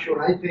 I'm not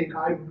sure. I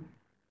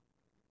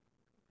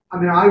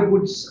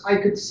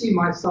could see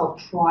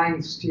myself trying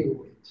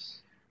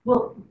steroids.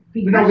 Well,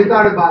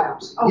 without a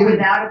biopsy. Oh,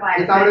 without a biopsy.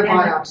 Without a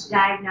biopsy.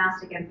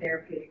 Diagnostic and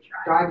therapeutic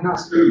trial.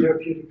 Diagnostic and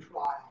therapeutic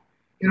trial.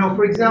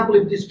 For example,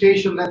 if this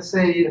patient, let's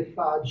say if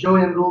Joe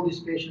enrolled this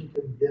patient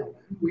with Dylan,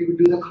 we would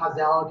do the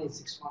causality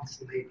 6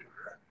 months later.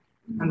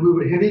 And we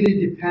would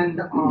heavily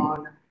depend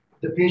on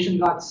the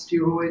patient got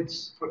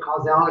steroids for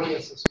causality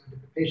assessment,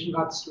 if the patient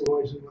got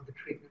steroids and what the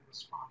treatment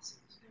response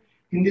is.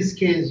 In this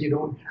case, you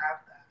don't have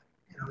that.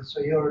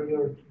 So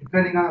you're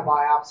depending on a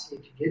biopsy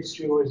if you give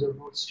steroids or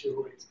no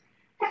steroids.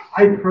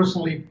 I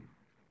personally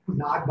would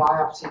not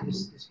biopsy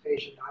this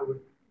patient. I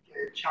would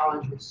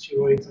challenge with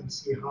steroids and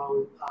see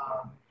how.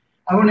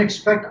 I wouldn't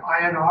expect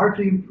INR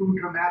to improve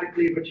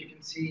dramatically, but you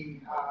can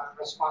see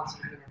response in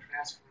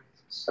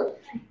aminotransferases.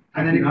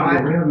 And then we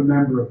have a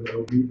member of the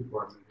OB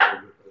department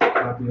here with us,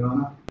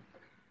 Tatiana.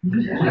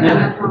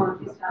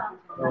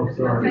 Oh,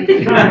 sorry.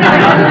 The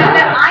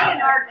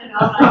INR can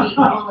also be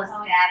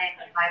cholestatic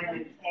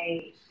vitamin K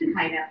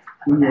kind of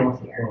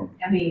effect here.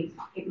 I mean,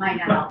 it might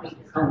not all be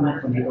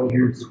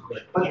just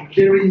but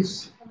there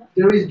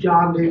is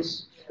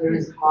jaundice. There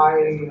is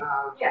high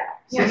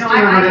I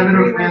agree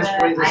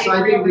aminotransferases. I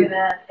agree with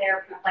the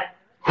therapy, like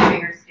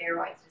giving her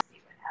steroids to see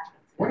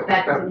what happens.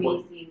 That to me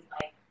seems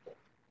like.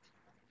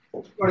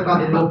 What about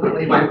the local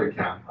platelet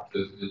count?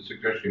 Does it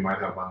suggest you might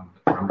have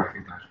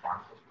unrecognized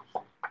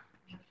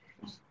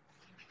processes?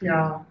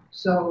 Yeah,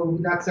 so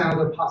that's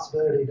another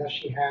possibility. Does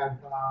she have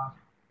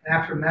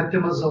after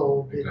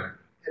methimazole?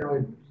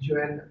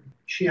 Exactly.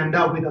 She ended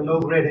up with a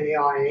low-grade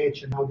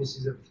AIH, and now this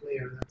is a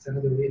flare. That's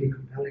another really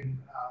compelling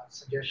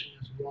suggestion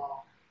as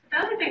well. The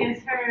other thing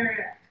is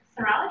her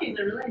serologies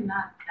are really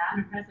not that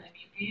impressive. I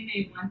mean,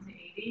 ANA 1 to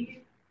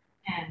 80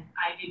 and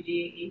IgG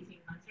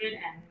 1800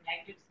 and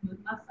negative smooth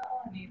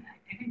muscle. I mean,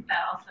 I think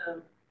that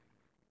also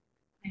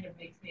kind of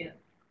makes me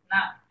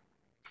not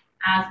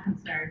as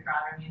concerned for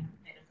autoimmune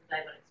hepatitis as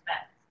I would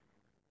expect.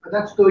 But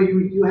that's though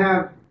you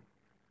have,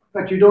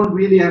 but you don't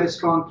really have a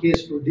strong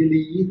case for DILI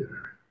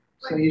either.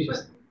 So you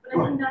just. But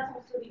I think that's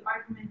also the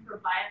argument for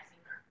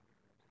biopsying her.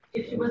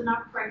 If she was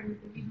not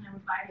pregnant, the reason I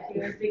would biopsy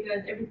her is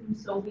because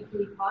everything's so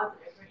weakly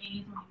positive. Her A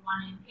is only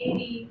 1 in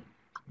 80.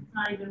 It's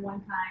not even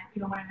 1 time,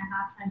 1.5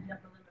 times the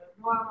upper limit of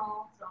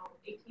normal. So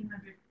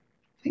 1800. I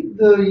think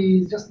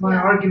my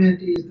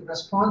argument is the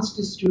response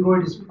to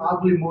steroid is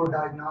probably more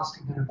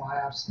diagnostic than a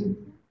biopsy.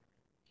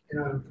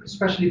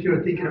 Especially if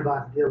you're thinking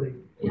about DILI.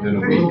 It's a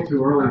little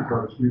too early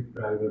for acute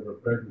fatty liver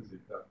pregnancy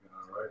stuff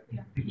now, right?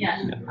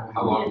 Yeah.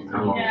 How long?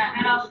 Yeah,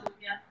 and also,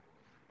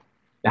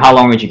 How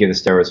long would you give the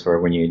steroids for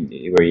when you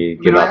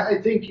give up?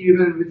 I think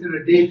even within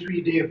a day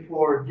 3, day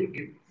 4,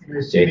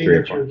 assuming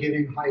that you're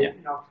giving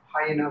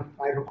high enough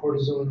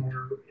hydrocortisone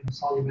or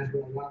solumental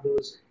or one of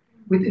those,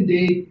 within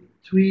day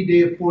 3,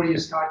 day 4, you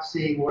start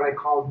seeing what I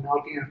call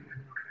melting of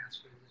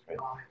aminotransferases.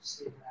 I've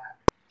seen that.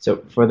 So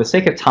for the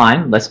sake of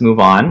time, let's move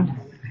on.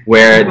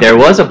 Where there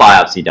was a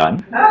biopsy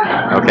done,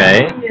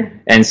 okay?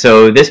 And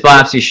so this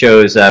biopsy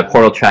shows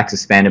portal tracts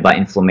expanded by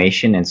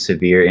inflammation and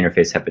severe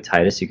interface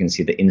hepatitis. You can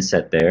see the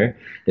inset there.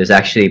 There's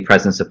actually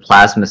presence of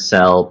plasma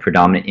cell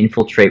predominant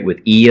infiltrate with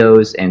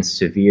EOs and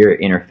severe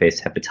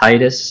interface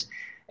hepatitis,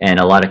 and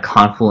a lot of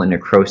confluent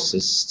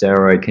necrosis,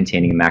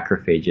 steroid-containing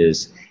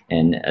macrophages,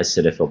 and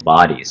acidophil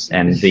bodies.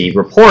 And the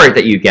report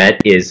that you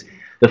get is,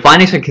 the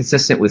findings are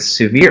consistent with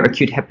severe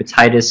acute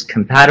hepatitis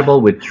compatible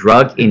with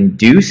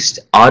drug-induced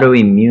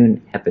autoimmune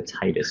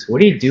hepatitis.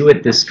 What do you do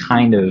with this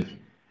kind of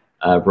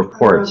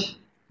report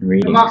and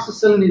reading?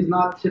 Amoxicillin is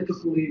not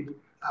typically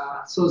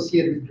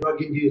associated with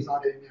drug-induced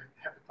autoimmune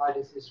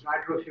hepatitis. It's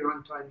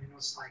nitrofurantoin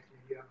minocycline.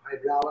 You have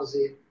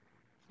hydralazine,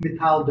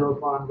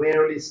 methyldopa,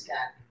 rarely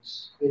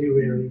statins, very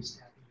rarely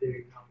statins. There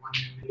you go, 1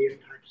 in a million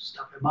type of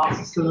stuff.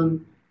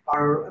 Amoxicillin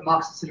or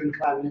amoxicillin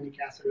clavulanic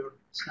acid,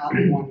 it's not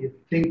the one you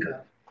think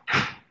of.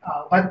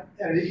 But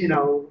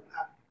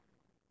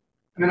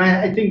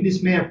I think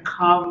this may have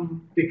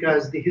come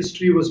because the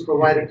history was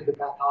provided to the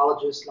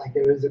pathologist, like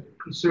there is a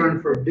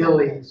concern for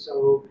billing.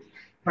 So,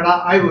 but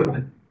I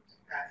would,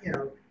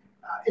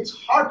 it's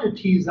hard to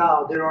tease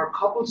out. There are a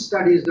couple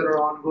studies that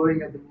are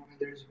ongoing at the moment.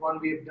 There's one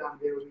we've done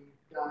where we've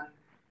done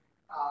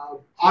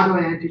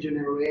autoantigen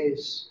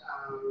arrays,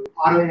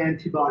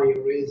 autoantibody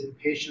arrays in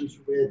patients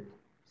with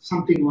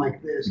something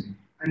like this.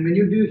 And when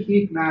you do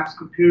heat maps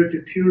compared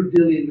to pure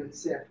diluent,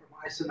 let's say from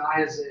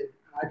isoniazid,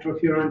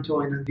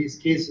 nitrofurantoin in these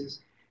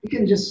cases, you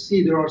can just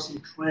see there are some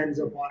trends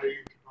of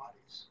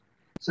autoantibodies.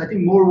 So I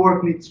think more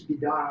work needs to be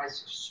done. I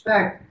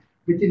suspect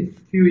within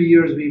a few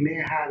years we may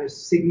have a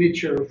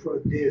signature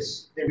for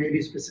this. There may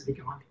be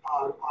specific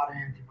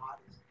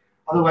autoantibodies.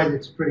 Otherwise,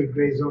 it's pretty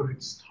gray zone.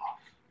 It's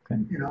tough,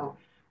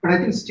 But I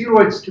think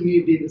steroids to me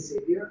being the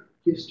savior.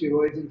 Give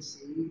steroids and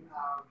see.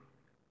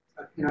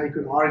 You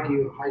could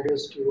argue high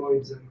dose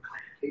steroids and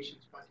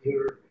complications, but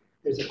here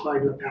there's a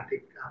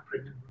coagulopathic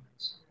pregnant woman.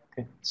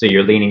 Okay, so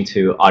you're leaning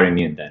to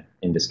autoimmune then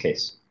in this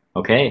case.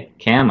 Okay,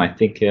 Cam, I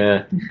think.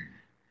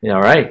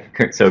 All right.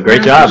 So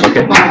great job.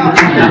 Okay.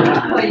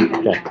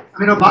 Okay.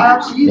 A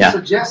biopsy is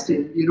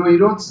suggested. You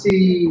don't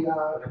see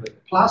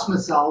plasma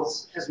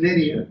cells as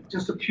many.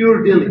 Just a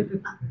pure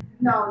dilly.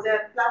 No, the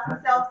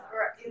plasma cells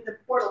are in the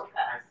portal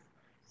tracts.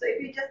 So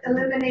if you just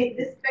eliminate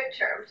this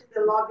picture, which is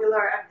the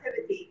lobular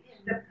activity,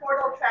 the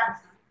portal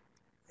tracts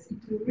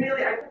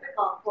really are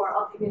typical for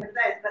autoimmune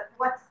hepatitis. But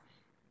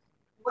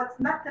what's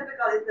not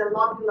typical is the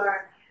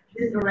lobular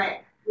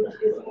disarray, which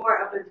is more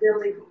of a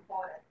dilly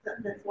component. So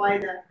that's why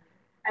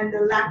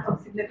the lack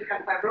of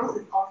significant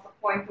fibrosis also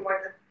point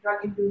towards a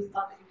drug-induced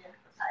autoimmune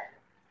hepatitis.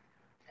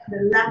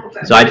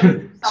 The lack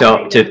of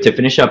so to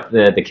finish up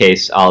the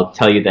case, I'll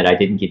tell you that I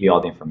didn't give you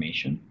all the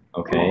information.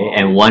 Okay,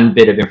 and one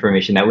bit of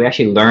information that we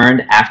actually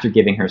learned after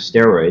giving her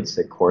steroids,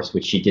 of course,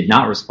 which she did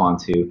not respond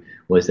to,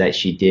 was that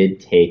she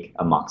did take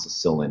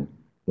amoxicillin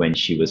when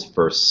she was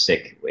first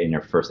sick in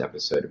her first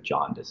episode of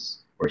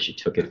jaundice, where she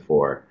took it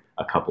for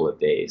a couple of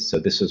days. So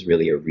this was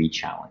really a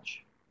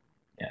re-challenge.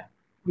 Yeah.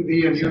 Would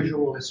be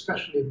unusual,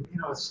 especially,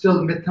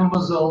 still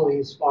methimazole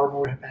is far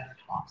more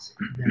hepatotoxic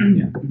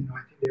than, I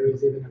think there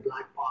is even a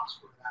black box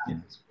for that.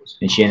 Yeah.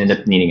 And she ended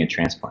up needing a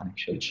transplant,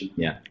 actually.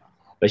 Yeah.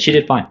 But she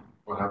did fine.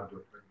 What happened to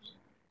her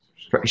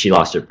pregnancy? She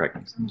lost her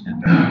pregnancy.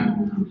 Yeah.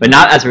 But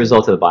not as a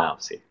result of the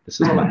biopsy. This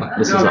is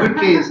good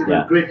case.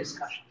 Great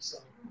discussion. So.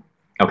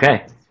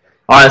 Okay.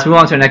 All right, let's move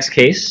on to our next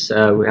case.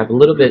 We're a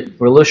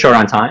little short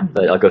on time,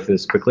 but I'll go through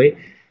this quickly.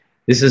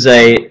 This is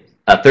a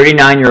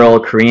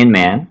 39-year-old Korean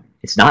man.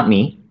 It's not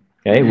me,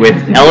 okay, with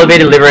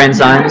elevated liver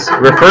enzymes,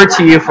 referred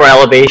to you for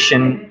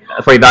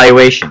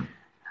evaluation.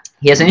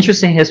 He has an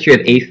interesting history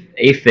of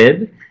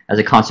AFib as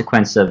a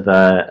consequence of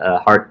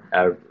heart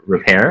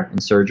repair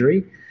and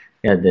surgery.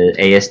 He had the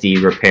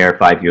ASD repair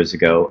 5 years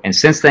ago, and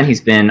since then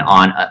he's been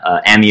on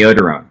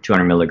amiodarone,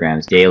 200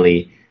 milligrams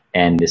daily,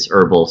 and this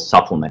herbal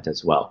supplement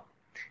as well.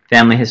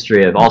 Family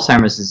history of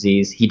Alzheimer's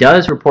disease. He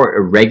does report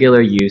a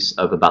regular use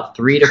of about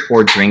 3 to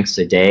 4 drinks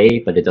a day,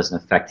 but it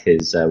doesn't affect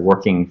his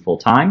working full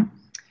time.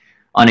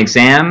 On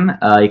exam,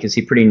 you can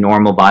see pretty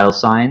normal vital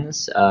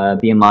signs.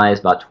 BMI is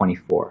about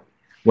 24.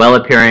 Well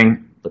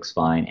appearing, looks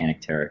fine,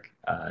 anecteric,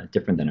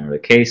 different than another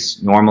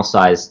case. Normal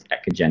sized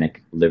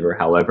echogenic liver,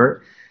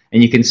 however.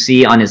 And you can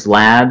see on his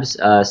labs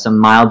some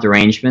mild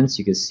derangements.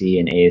 You can see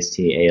an AST,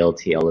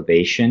 ALT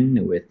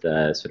elevation with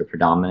sort of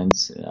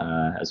predominance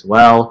as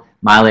well.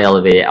 Mildly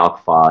elevated alk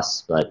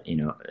phos, but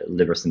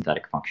liver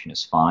synthetic function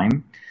is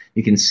fine.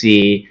 You can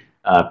see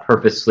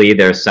purposely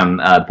there's some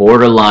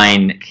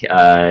borderline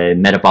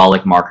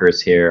metabolic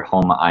markers here: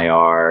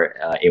 HOMA-IR,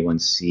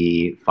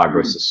 A1C,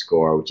 fibrosis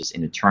score, which is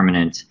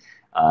indeterminate.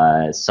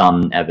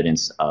 Some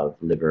evidence of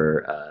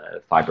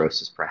liver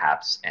fibrosis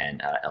perhaps,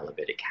 and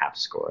elevated CAP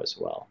score as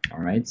well. All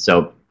right,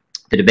 so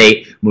the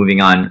debate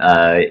moving on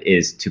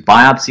is to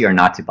biopsy or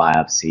not to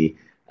biopsy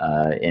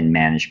in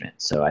management.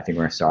 So I think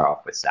we're going to start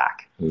off with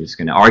Zach, who's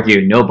going to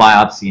argue no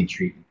biopsy and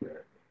treatment.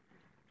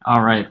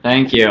 All right,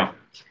 thank you.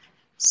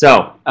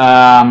 So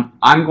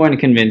I'm going to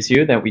convince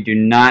you that we do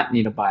not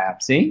need a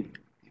biopsy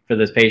for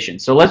this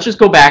patient. So let's just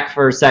go back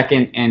for a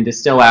second and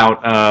distill out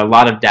a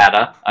lot of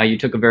data. You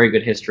took a very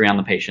good history on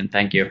the patient.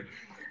 Thank you.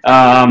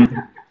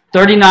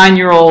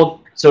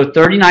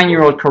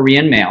 39-year-old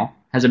Korean male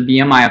has a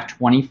BMI of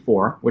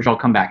 24, which I'll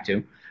come back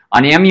to.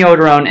 On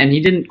amiodarone, and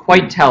he didn't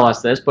quite tell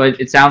us this, but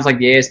it sounds like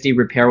the ASD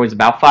repair was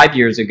about 5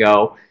 years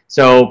ago.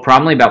 So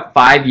probably about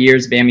 5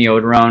 years of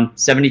amiodarone,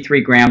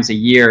 73 grams a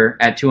year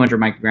at 200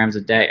 micrograms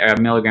a day,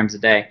 milligrams a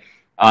day.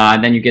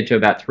 Then you get to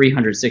about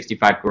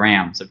 365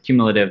 grams of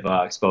cumulative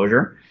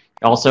exposure.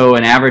 Also,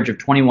 an average of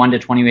 21 to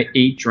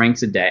 28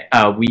 drinks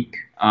a week.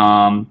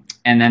 And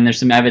then there's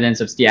some evidence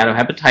of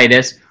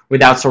steatohepatitis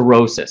without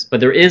cirrhosis, but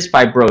there is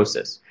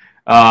fibrosis.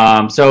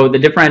 So the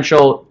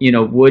differential,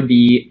 would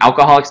be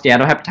alcoholic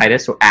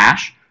steatohepatitis, so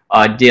ASH,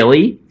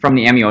 DILI from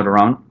the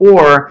amiodarone,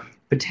 or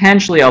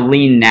potentially a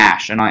lean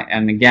NASH.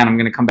 And again, I'm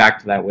going to come back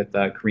to that with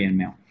Korean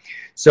male.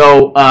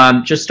 So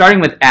just starting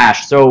with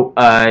ASH. So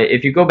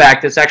if you go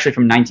back, this is actually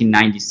from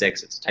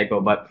 1996. It's a typo,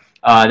 but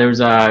there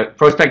was a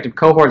prospective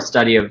cohort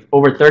study of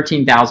over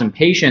 13,000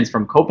 patients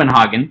from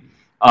Copenhagen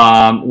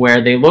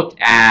where they looked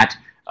at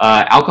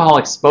alcohol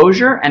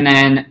exposure and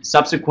then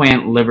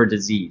subsequent liver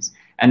disease.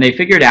 And they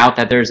figured out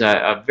that there's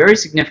a very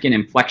significant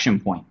inflection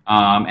point,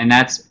 and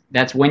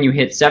that's when you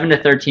hit 7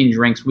 to 13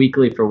 drinks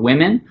weekly for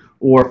women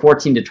or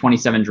 14 to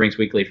 27 drinks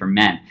weekly for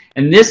men.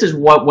 And this is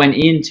what went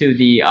into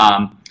the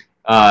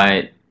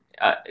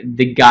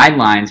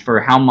guidelines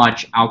for how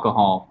much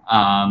alcohol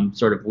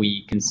sort of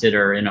we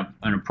consider an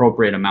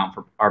appropriate amount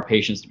for our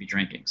patients to be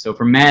drinking. So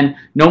for men,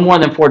 no more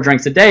than 4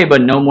 drinks a day,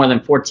 but no more than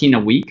 14 a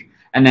week.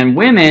 And then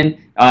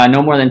women,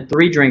 no more than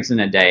 3 drinks in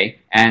a day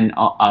and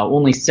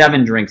only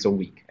 7 drinks a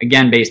week.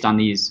 Again, based on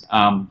these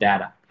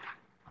data.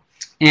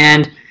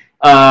 And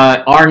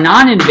our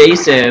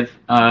non-invasive,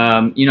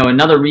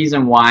 another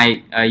reason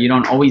why you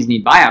don't always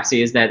need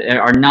biopsy is that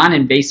our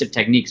non-invasive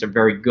techniques are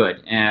very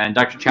good. And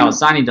Dr.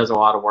 Chalasani does a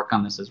lot of work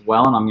on this as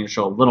well, and I'm going to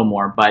show a little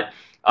more. But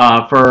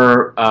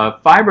for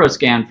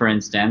FibroScan, for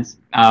instance,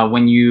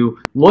 when you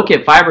look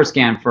at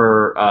FibroScan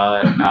for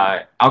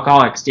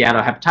alcoholic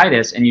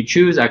steatohepatitis and you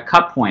choose a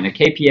cut point, a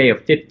KPA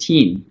of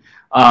 15,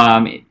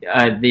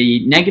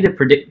 the negative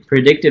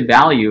predictive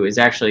value is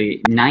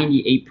actually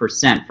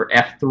 98% for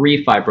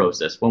F3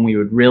 fibrosis, when we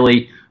would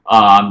really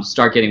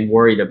start getting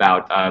worried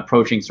about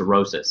approaching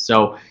cirrhosis.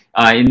 So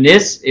in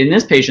this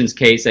patient's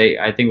case,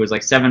 I think it was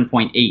like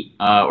 7.8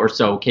 or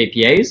so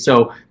KPAs.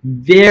 So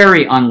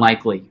very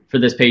unlikely for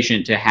this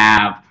patient to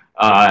have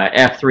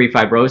F3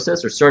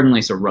 fibrosis or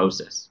certainly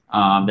cirrhosis.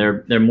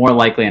 They're more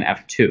likely an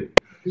F2.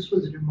 This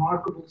was a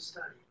remarkable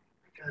study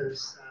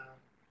because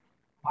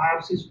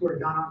biopsies were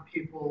done on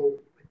people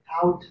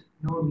without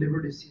no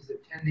liver disease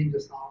attending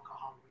just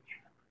alcohol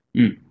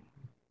rehab. And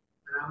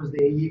I was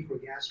the AE for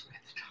gastro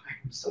at the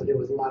time, so there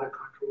was a lot of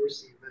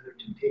controversy whether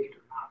to take it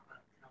or not.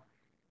 But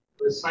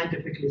it was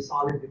scientifically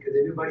solid because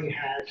everybody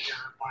had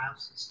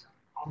biopsies done,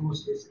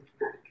 almost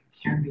asymptomatic. It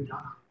can be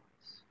done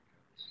otherwise.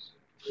 It's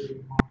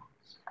really remarkable.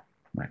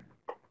 Right.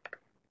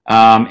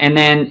 And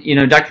then,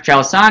 Dr.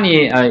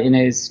 Chalasani, in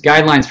his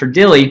guidelines for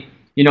DILI,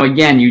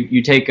 again, you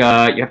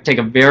have to take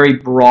a very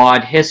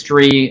broad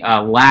history,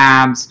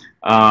 labs,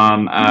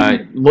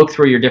 look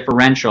through your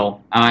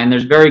differential, and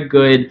there's very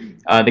good,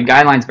 the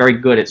guidelines very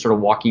good at sort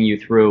of walking you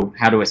through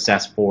how to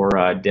assess for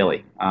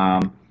DILI.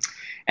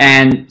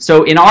 And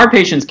so in our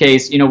patient's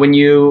case, when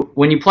you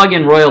plug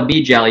in Royal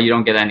Bee Jelly, you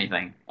don't get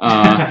anything.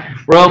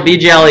 Royal Bee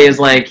Jelly is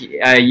like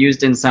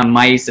used in some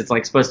mice. It's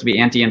like supposed to be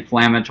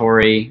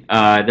anti-inflammatory.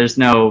 There's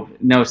no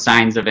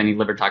signs of any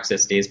liver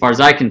toxicity as far as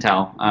I can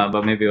tell,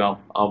 but maybe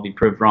I'll be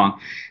proved wrong.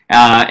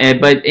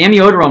 But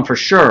amiodarone for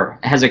sure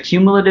has a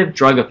cumulative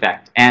drug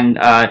effect, and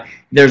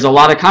there's a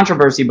lot of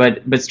controversy.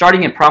 But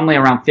starting at probably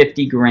around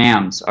 50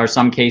 grams are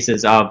some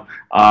cases of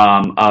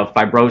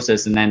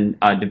fibrosis and then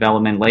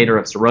development later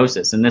of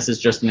cirrhosis. And this is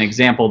just an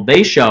example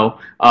they show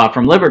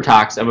from liver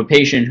tox of a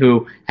patient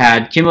who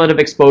had cumulative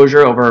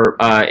exposure over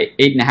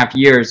 8.5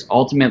 years,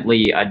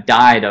 ultimately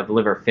died of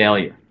liver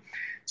failure.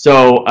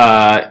 So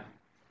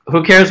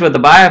who cares what the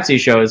biopsy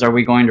shows? Are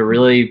we going to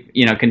really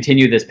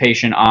continue this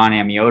patient on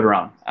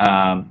amiodarone?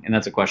 And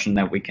that's a question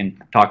that we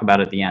can talk about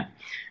at the end.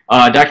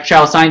 Dr.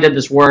 Chalasani did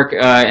this work,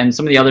 and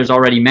some of the others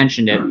already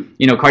mentioned it.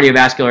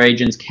 Cardiovascular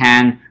agents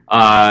can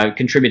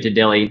contribute to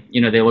DILI.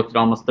 They looked at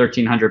almost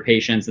 1,300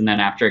 patients, and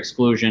then after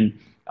exclusion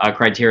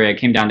criteria, it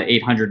came down to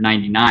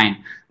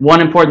 899.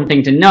 One important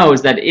thing to know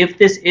is that if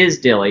this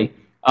is DILI,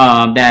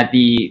 that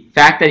the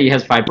fact that he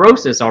has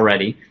fibrosis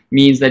already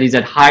means that he's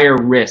at higher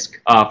risk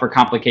for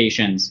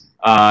complications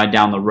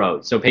down the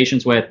road. So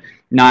patients with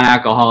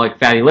non-alcoholic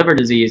fatty liver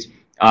disease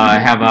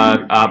have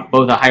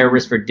both a higher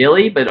risk for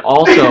DILI, but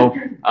also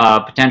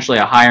potentially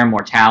a higher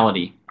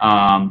mortality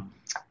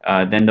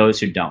than those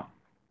who don't.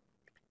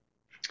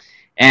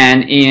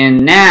 And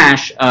in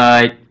NASH,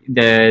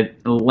 the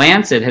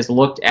Lancet has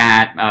looked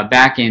at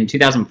back in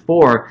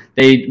 2004.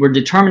 They were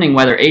determining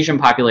whether Asian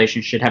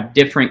populations should have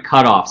different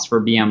cutoffs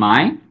for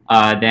BMI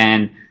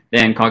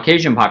than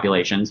Caucasian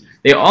populations.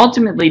 They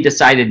ultimately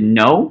decided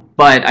no,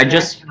 but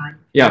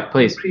yeah,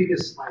 please.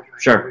 Previous slide.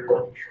 Right?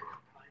 Sure.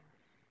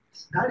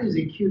 That is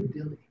acute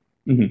DILI.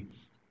 Mm-hmm.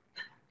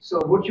 So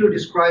what you're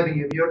describing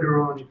in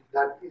amiodarone,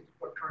 that is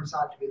what turns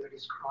out to be that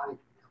is chronic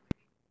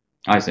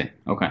DILI. I see.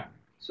 Okay.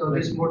 So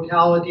this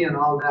mortality and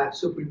all that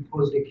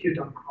superimposed acute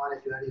on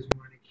chronic, that is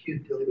more an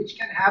acute DILI, which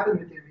can happen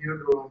with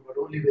amiodarone, but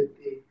only with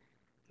the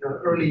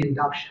early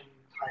induction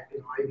type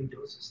IV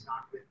doses,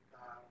 not with.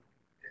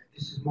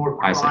 This is more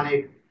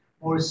chronic,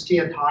 more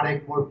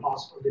steatotic, more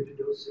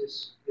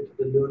phospholipidosis with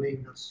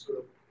ballooning. That sort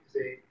of is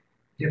a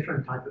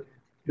different type of.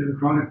 Yeah, the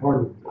chronic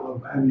part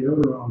of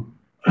amiodarone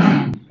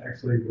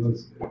actually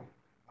was.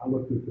 I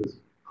looked at this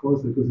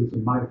closely because it's a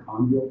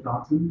mitochondrial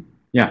toxin.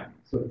 Yeah.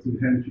 So it's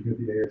hence you get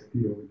the AST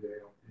over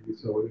the ALT.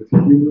 So it's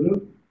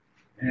cumulative,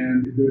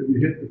 and you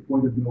hit the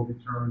point of no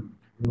return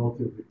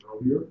relatively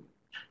earlier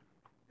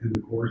in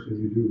the course as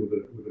you do with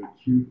an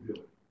acute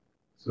DILI.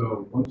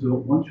 So once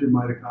your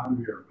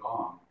mitochondria are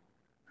gone,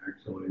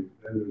 actually,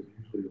 then there's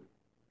usually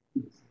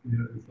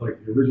it's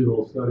like the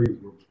original studies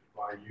were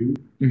by you,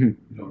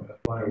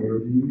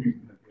 ethylaridine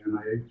at the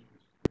NIH,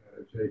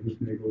 which Jay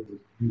Husnagel was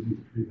using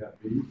to treat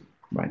FB.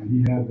 Right. And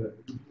he had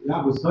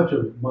that was such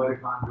a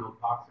mitochondrial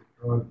toxic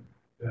drug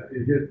that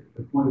it hit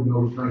the point of no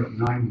return at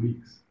 9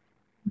 weeks.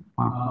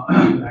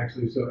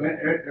 Actually, so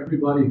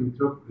everybody who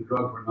took the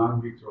drug for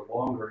 9 weeks or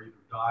longer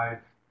either died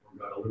or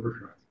got a liver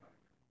transplant.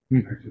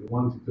 Actually, the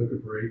ones who took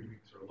it for 8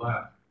 weeks or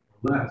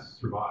less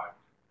survived.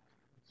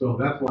 So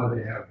that's why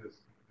they have this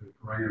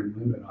gram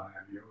limit on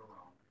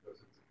amiodarone, because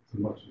it's a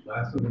much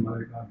less of a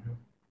mitochondrial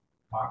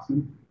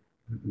toxin.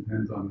 It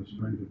depends on the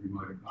strength of your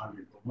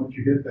mitochondria. But once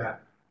you hit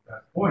that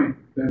point,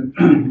 then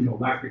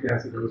lactic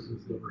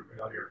acidosis, liver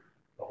failure,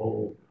 the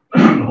whole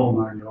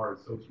 9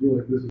 yards. So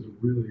this is a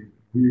really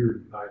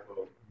weird type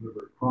of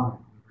chronic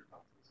liver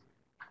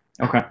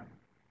toxicity. Okay.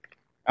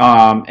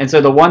 And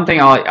so the one thing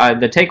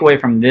the takeaway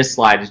from this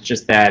slide is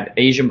just that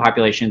Asian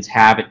populations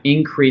have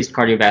increased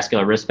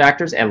cardiovascular risk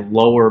factors at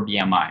lower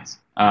BMIs.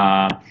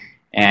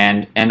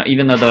 And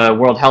even though the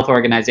World Health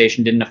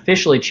Organization didn't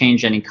officially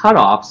change any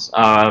cutoffs,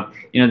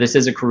 this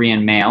is a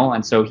Korean male,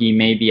 and so he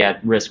may be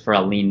at risk for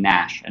a lean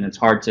NASH, and it's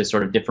hard to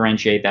sort of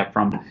differentiate that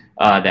from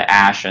the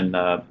ASH and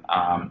the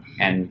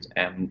and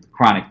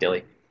chronic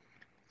DILI.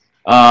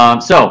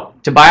 So,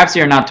 to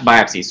biopsy or not to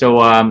biopsy? So,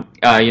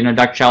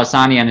 Dr.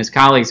 Chalasani and his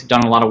colleagues have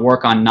done a lot of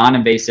work on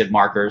non-invasive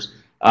markers,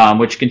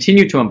 which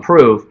continue to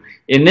improve.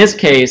 In this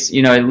case,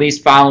 at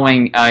least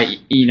following,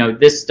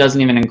 this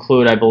doesn't even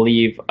include, I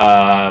believe,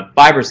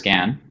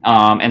 FibroScan.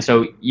 And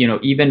so,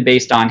 even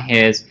based on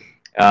his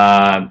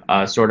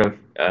sort of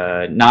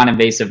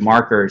non-invasive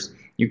markers,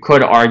 you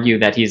could argue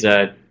that he's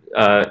a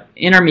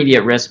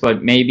intermediate risk,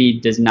 but maybe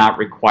does not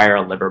require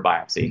a liver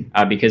biopsy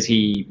because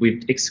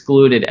we've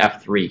excluded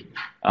F3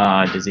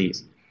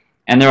 disease.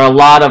 And there are a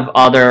lot of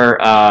other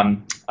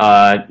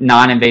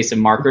non-invasive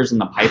markers in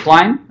the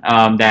pipeline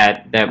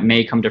that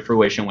may come to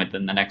fruition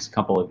within the next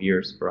couple of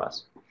years for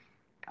us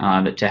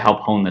to help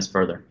hone this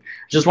further.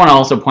 Just want to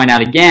also point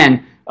out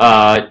again,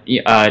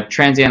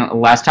 transient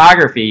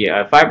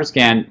elastography,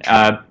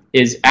 FibroScan,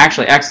 is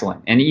actually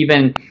excellent, and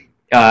even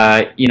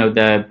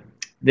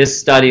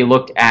this study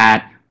looked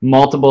at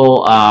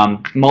multiple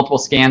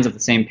scans of the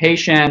same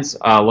patients,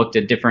 looked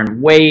at different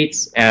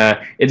weights.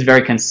 It's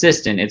very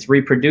consistent. It's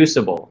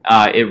reproducible.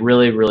 It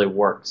really, really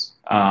works.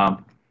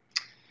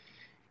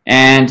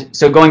 And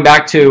so going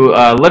back to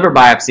liver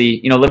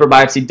biopsy, liver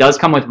biopsy does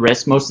come with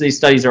risks. Most of these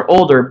studies are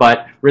older,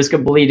 but risk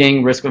of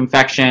bleeding, risk of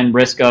infection,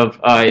 risk of,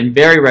 in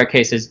very rare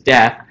cases,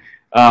 death.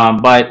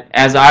 But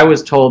as I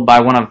was told by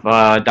one of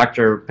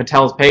Dr.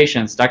 Patel's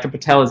patients, Dr.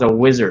 Patel is a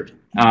wizard.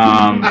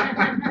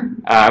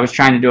 I was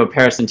trying to do a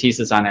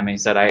paracentesis on him, and he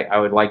said I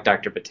would like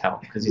Dr. Patel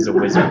because he's a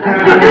wizard.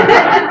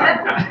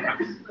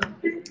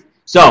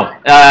 So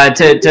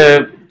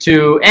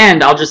to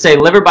end, I'll just say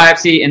liver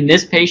biopsy in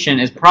this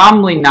patient is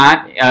probably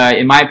not,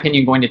 in my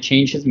opinion, going to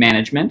change his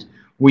management.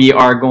 We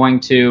are going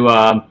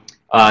to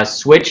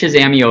switch his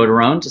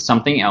amiodarone to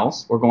something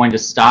else. We're going to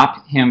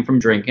stop him from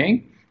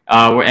drinking.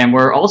 And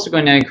we're also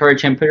going to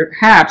encourage him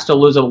perhaps to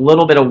lose a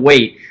little bit of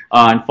weight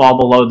and fall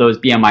below those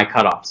BMI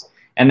cutoffs.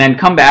 And then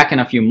come back in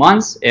a few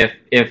months. If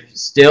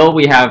still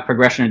we have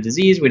progression of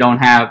disease, we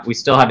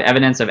still have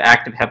evidence of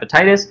active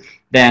hepatitis,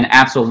 then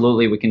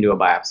absolutely we can do a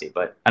biopsy.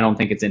 But I don't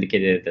think it's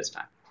indicated at this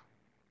time.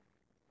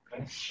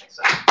 Okay.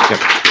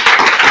 Thanks.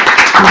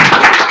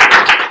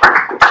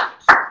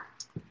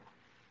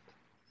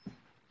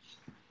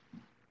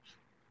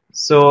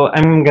 So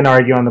I'm going to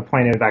argue on the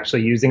point of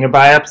actually using a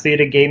biopsy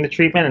to gain the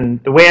treatment.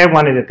 And the way I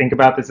wanted to think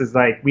about this is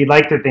we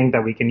like to think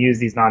that we can use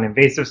these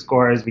non-invasive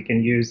scores, we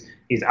can use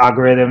these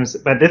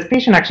algorithms, but this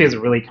patient actually has a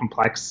really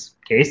complex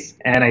case.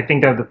 And I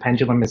think that the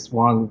pendulum is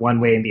swung one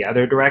way and the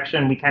other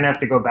direction. We kind of have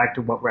to go back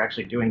to what we're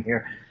actually doing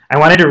here. I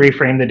wanted to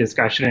reframe the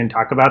discussion and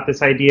talk about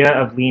this idea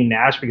of lean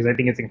NASH because I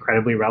think it's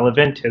incredibly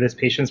relevant to this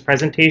patient's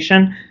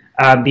presentation.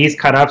 These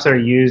cutoffs are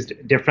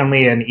used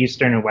differently in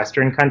Eastern and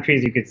Western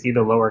countries. You could see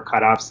the lower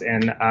cutoffs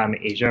in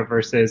Asia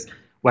versus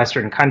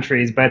Western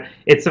countries, but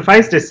it's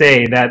suffice to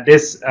say that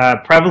this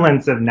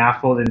prevalence of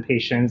NAFLD in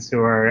patients who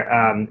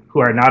are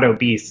not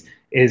obese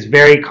is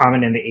very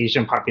common in the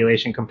Asian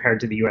population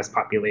compared to the US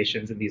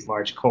populations in these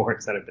large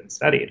cohorts that have been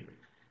studied.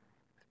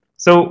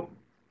 So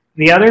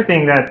the other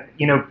thing that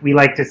we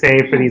like to say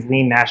for these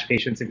lean NASH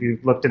patients, if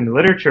you've looked in the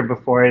literature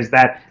before, is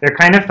that they're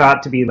kind of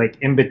thought to be like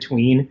in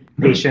between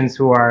patients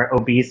who are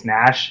obese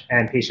NASH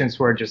and patients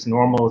who are just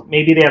normal.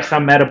 Maybe they have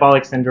some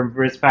metabolic syndrome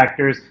risk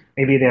factors,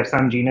 maybe they have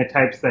some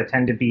genotypes that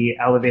tend to be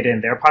elevated in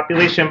their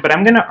population, but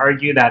I'm going to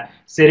argue that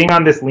sitting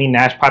on this lean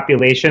NASH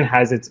population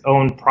has its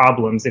own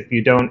problems if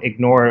you don't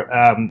ignore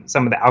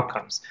some of the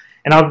outcomes.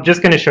 And I'm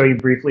just going to show you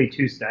briefly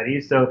two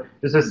studies. So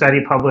this is a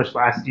study published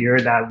last year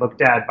that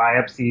looked at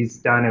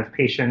biopsies done of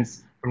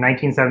patients from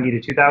 1970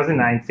 to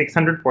 2009,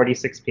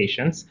 646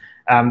 patients.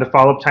 The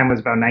follow-up time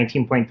was about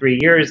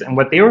 19.3 years. And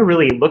what they were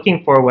really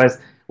looking for was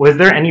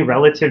there any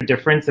relative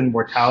difference in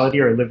mortality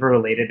or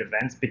liver-related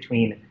events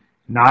between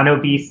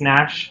non-obese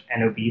NASH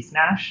and obese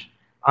NASH?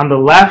 On the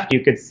left, you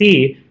could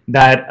see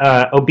that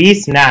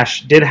obese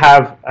NASH did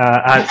have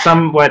a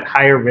somewhat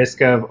higher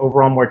risk of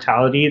overall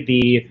mortality.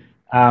 The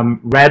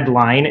red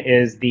line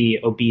is the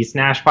obese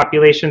NASH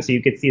population, so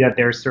you could see that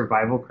their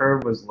survival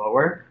curve was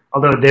lower,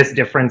 although this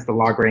difference, the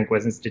log rank,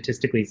 wasn't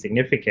statistically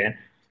significant.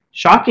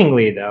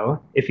 Shockingly,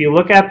 though, if you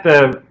look at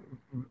the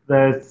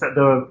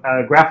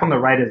graph on the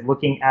right is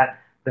looking at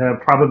the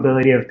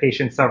probability of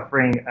patients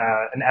suffering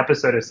an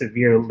episode of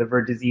severe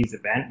liver disease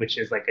event, which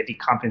is like a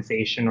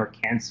decompensation or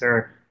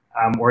cancer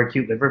or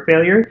acute liver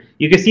failure.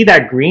 You can see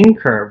that green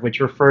curve, which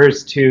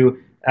refers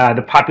to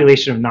the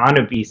population of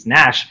non-obese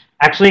NASH,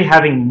 actually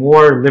having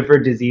more liver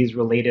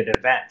disease-related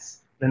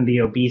events than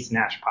the obese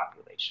NASH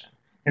population.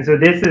 And so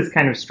this is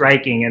kind of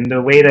striking, and the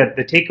way that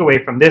the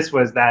takeaway from this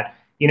was that,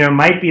 it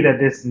might be that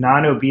this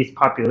non-obese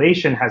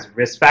population has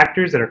risk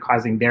factors that are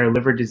causing their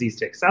liver disease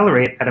to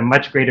accelerate at a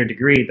much greater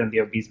degree than the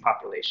obese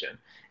population.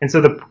 And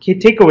so the key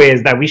takeaway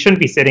is that we shouldn't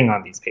be sitting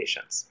on these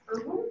patients.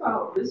 But what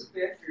about risk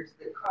factors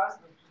that cause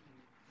them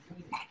to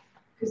be lean?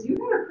 Because you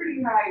had a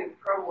pretty high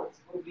prevalence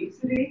of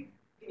obesity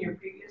in your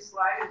previous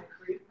slide in the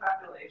Korean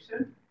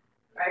population,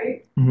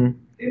 right? 50%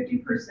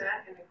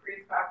 in the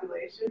Korean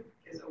population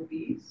is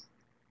obese.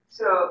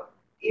 So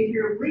if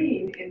you're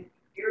lean and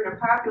you're in a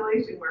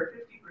population where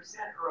 50%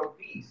 are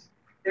obese,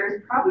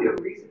 there's probably a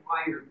reason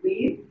why you're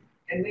lean,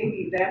 and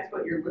maybe that's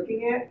what you're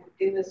looking at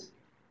in this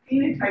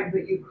phenotype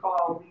that you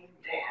call lean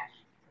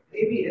NASH.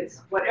 Maybe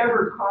it's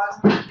whatever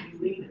caused them to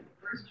be lean in the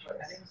first place.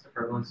 I think it's the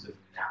prevalence of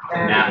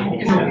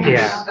NAFLD.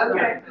 Yeah.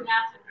 Okay.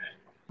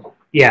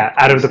 Yeah,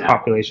 out of the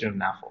population of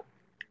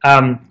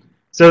NAFLD.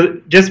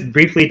 So just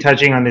briefly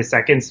touching on the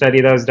second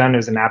study that was done, there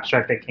was an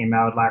abstract that came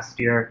out last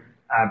year,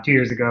 2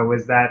 years ago,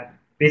 was that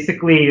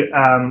basically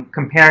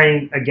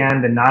comparing,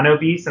 again, the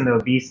non-obese and the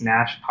obese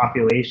NASH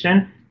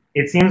population,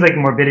 it seems like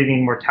morbidity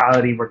and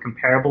mortality were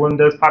comparable in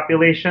those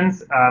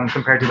populations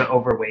compared to the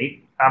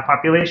overweight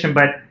population.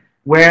 But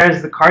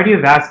whereas the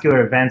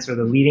cardiovascular events are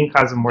the leading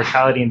cause of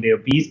mortality in the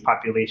obese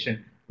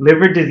population,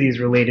 liver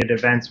disease-related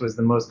events was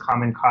the most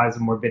common cause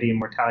of morbidity and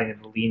mortality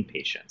in the lean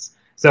patients.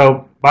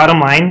 So bottom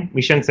line,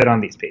 we shouldn't sit on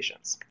these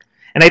patients.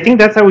 And I think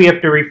that's how we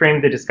have to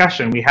reframe the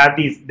discussion. We have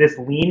this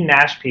lean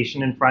NASH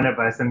patient in front of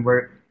us, and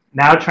we're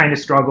now trying to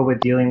struggle with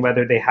dealing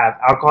whether they have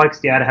alcoholic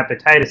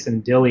steatohepatitis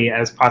and DILI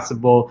as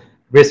possible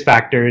risk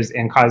factors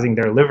in causing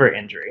their liver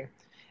injury.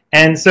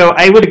 And so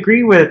I would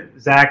agree with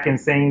Zach in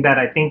saying that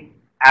I think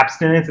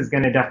abstinence is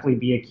going to definitely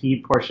be a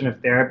key portion of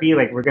therapy.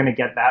 Like we're going to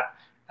get that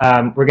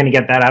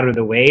out of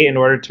the way in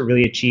order to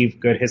really achieve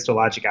good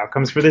histologic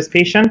outcomes for this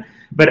patient.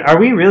 But are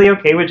we really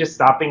okay with just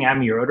stopping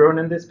amiodarone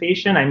in this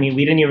patient? I mean,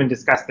 we didn't even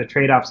discuss the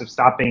trade-offs of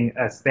stopping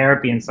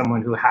therapy in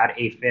someone who had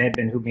AFib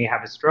and who may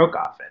have a stroke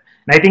off it.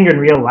 And I think in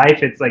real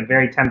life, it's like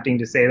very tempting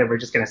to say that we're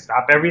just going to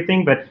stop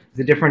everything, but it's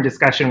a different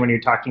discussion when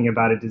you're talking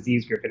about a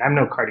disease group, and I'm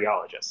no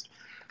cardiologist.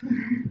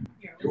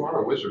 You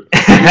are a wizard.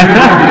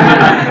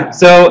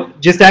 So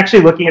just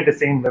actually looking at the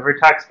same liver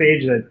tox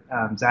page that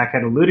Zach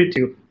had alluded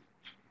to,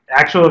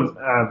 actual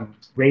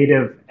rate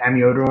of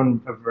amiodarone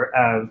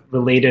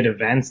related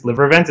events,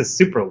 liver events, is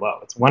super low.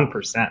 It's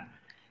 1%.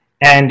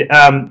 And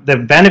the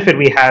benefit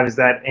we have is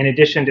that in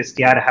addition to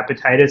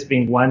steatohepatitis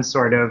being one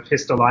sort of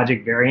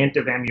histologic variant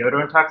of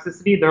amiodarone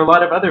toxicity, there are a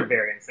lot of other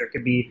variants. There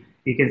could be,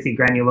 you can see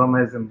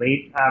granulomas and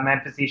late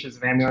manifestations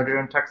of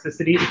amiodarone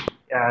toxicity,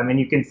 and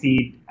you can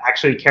see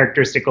actually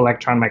characteristic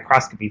electron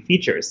microscopy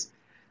features.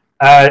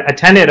 A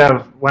tenet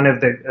of one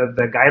of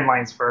the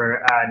guidelines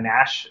for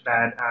NASH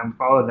that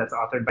followed, that's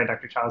authored by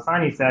Dr.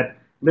 Chalasani, said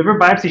liver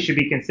biopsy should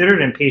be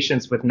considered in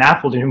patients with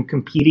NAFLD in whom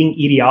competing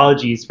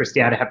etiologies for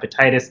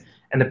steatohepatitis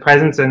and the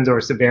presence and or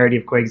severity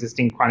of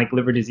coexisting chronic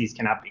liver disease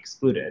cannot be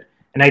excluded.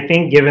 And I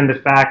think given the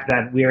fact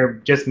that we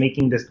are just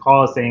making this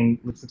call saying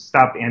let's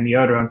stop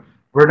amiodarone,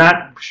 we're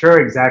not sure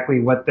exactly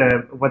what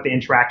the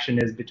interaction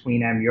is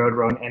between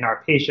amiodarone and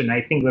our patient.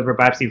 I think liver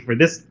biopsy for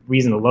this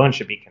reason alone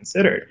should be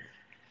considered.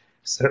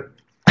 So,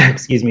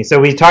 excuse me. So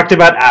we talked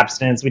about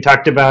abstinence. We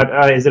talked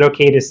about is it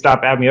okay to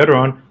stop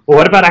amiodarone? Well,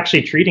 what about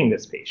actually treating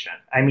this patient?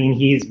 I mean,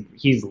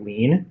 he's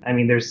lean. I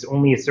mean, there's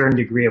only a certain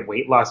degree of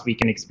weight loss we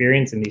can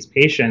experience in these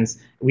patients.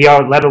 We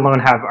all, let alone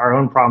have our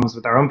own problems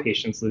with our own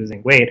patients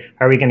losing weight.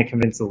 How are we going to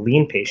convince a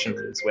lean patient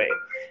to lose weight?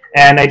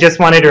 And I just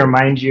wanted to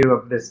remind you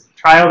of this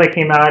trial that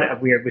came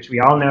out, which we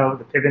all know,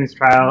 the Pivens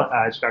trial,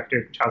 which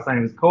Dr.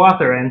 Chalasani was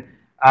co-author in,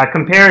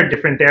 compared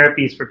different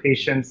therapies for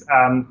patients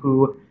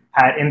who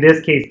had, in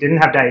this case, didn't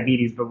have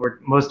diabetes, but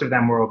most of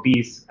them were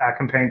obese,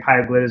 comparing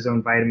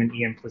pioglitazone, vitamin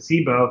E, and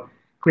placebo.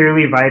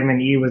 Clearly,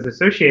 vitamin E was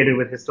associated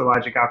with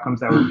histologic outcomes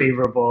that were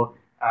favorable,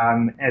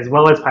 as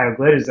well as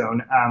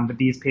pioglitazone, but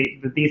these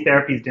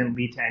therapies didn't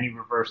lead to any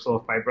reversal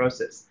of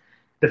fibrosis.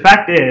 The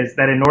fact is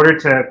that in order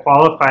to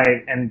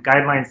qualify, and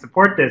guidelines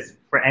support this,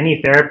 for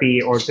any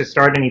therapy or to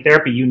start any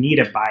therapy, you need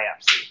a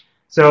biopsy.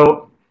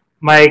 So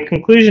my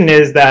conclusion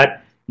is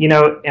that, you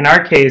know, in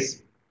our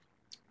case,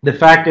 the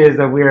fact is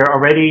that we're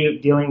already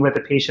dealing with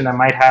a patient that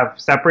might have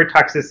separate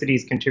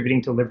toxicities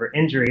contributing to liver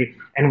injury,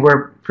 and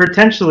we're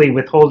potentially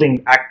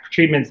withholding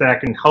treatments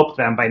that can help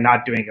them by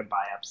not doing a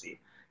biopsy.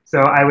 So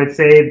I would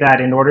say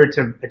that in order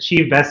to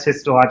achieve best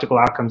histological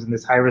outcomes in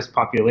this high-risk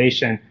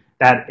population,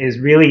 that is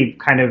really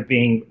kind of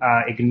being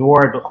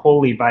ignored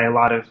wholly by a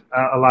lot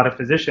of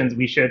physicians,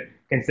 we should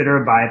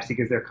consider a biopsy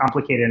because they're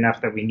complicated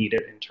enough that we need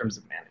it in terms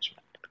of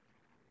management.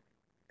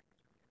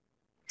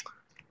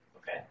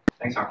 Okay,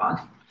 thanks,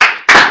 Arpan.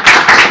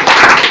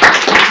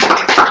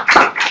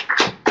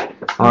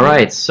 All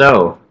right,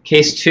 so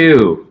case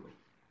 2,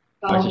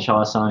 Dr.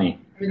 Chalasani.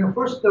 I mean,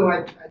 first though,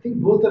 I think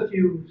both of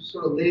you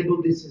sort of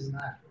labeled this as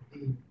not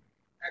the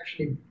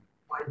actually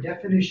by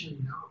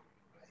definition no.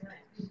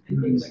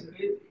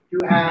 You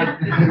have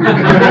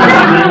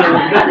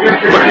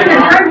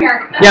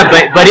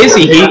yeah, but is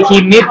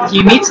he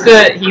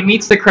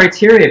meets the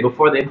criteria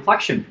before the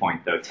inflection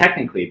point though,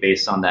 technically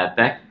based on that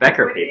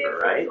Becker paper,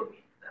 right?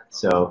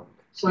 So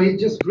he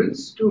just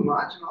drinks too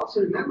much, and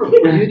also remember,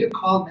 for you to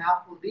call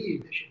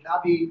NAFLD, there should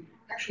not be,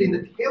 actually in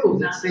the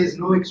tables it says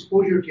no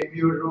exposure to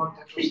amiodarone,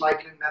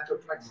 tetracycline,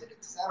 methotrexate,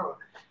 etc.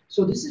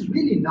 So this is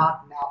really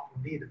not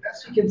NAFLD. The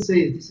best we can say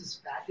is this is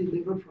fatty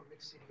liver from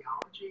mixed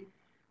etiology.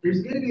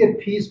 There's going to be a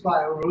piece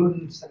by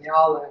Arun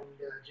Sanyal and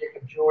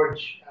Jacob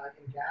George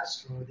in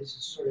Gastro. This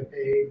is sort of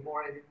a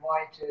more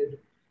invited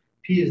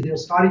piece. They're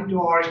starting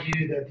to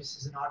argue that this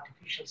is an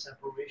artificial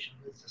separation.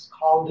 Let's just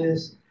call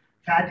this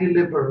fatty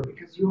liver,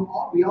 because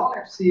we all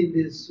have seen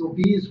this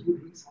obese who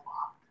drinks a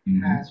lot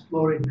as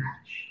florid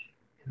MASH,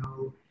 you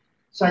know.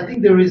 So I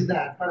think there is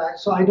that, but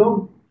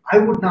I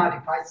would not,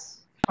 if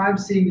I'm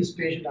seeing this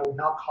patient, I would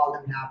not call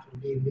him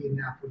NAFLD, lean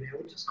NAFLD. I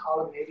would just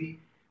call him maybe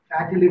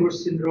fatty liver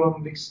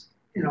syndrome, mixed,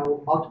 you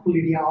know, multiple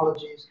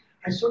etiologies.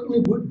 I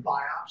certainly would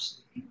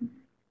biopsy.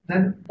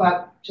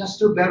 But just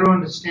to better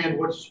understand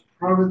what's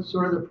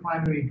sort of the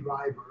primary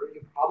driver,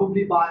 you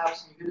probably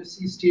biopsy, you're going to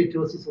see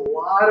steatosis, a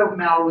lot of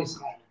Mallory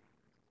silent.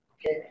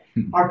 Okay,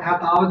 our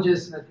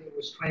pathologist, I think,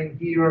 was trained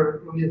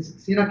here.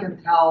 Saxena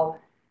can tell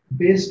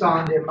based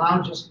on the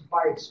amount, just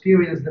by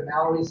experience, the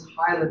Mallory's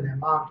Highland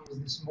amount. Is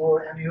this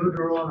more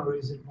amiodarone or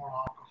is it more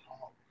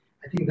alcohol?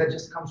 I think that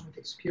just comes with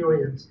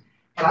experience.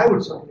 But I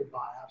would certainly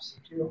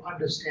biopsy to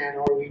understand,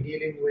 are we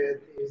dealing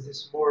with, is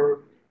this more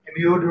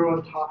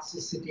amiodarone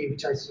toxicity,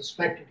 which I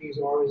suspect it is,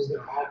 or is there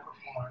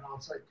alcohol? And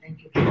also I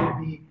think it should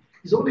be,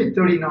 he's only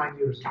 39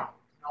 years old.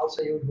 And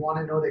also you would want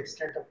to know the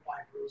extent of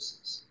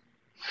fibrosis.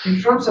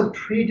 In terms of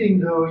treating,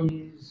 though,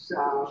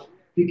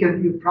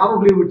 you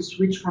probably would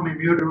switch from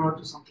amiodarone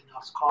to something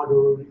else,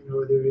 cardone. You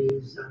know, there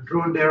is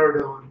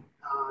dronedaridone.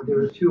 There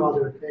are a few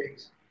other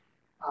things.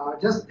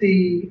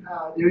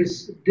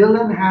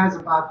 Dylan has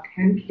about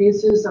 10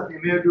 cases of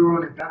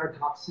amiodarone and better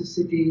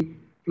toxicity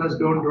plus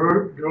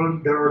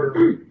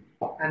dronedaridone.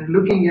 And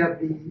looking at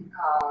the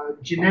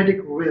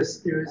genetic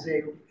risk, there is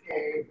a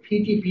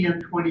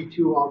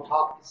PTPN22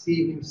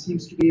 autopsy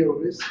seems to be a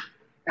risk,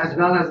 as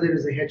well as there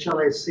is a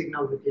HLA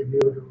signal with the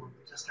amiodarone.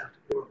 We just have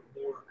to work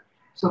more.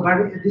 So,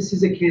 but this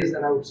is a case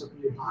that I would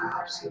certainly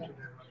biopsy to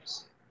better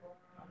understand.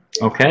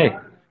 okay.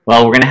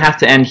 Well, we're going to have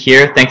to end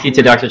here. Thank you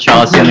to Dr.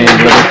 Chalasani and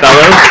the Liver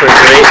Fellows for a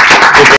great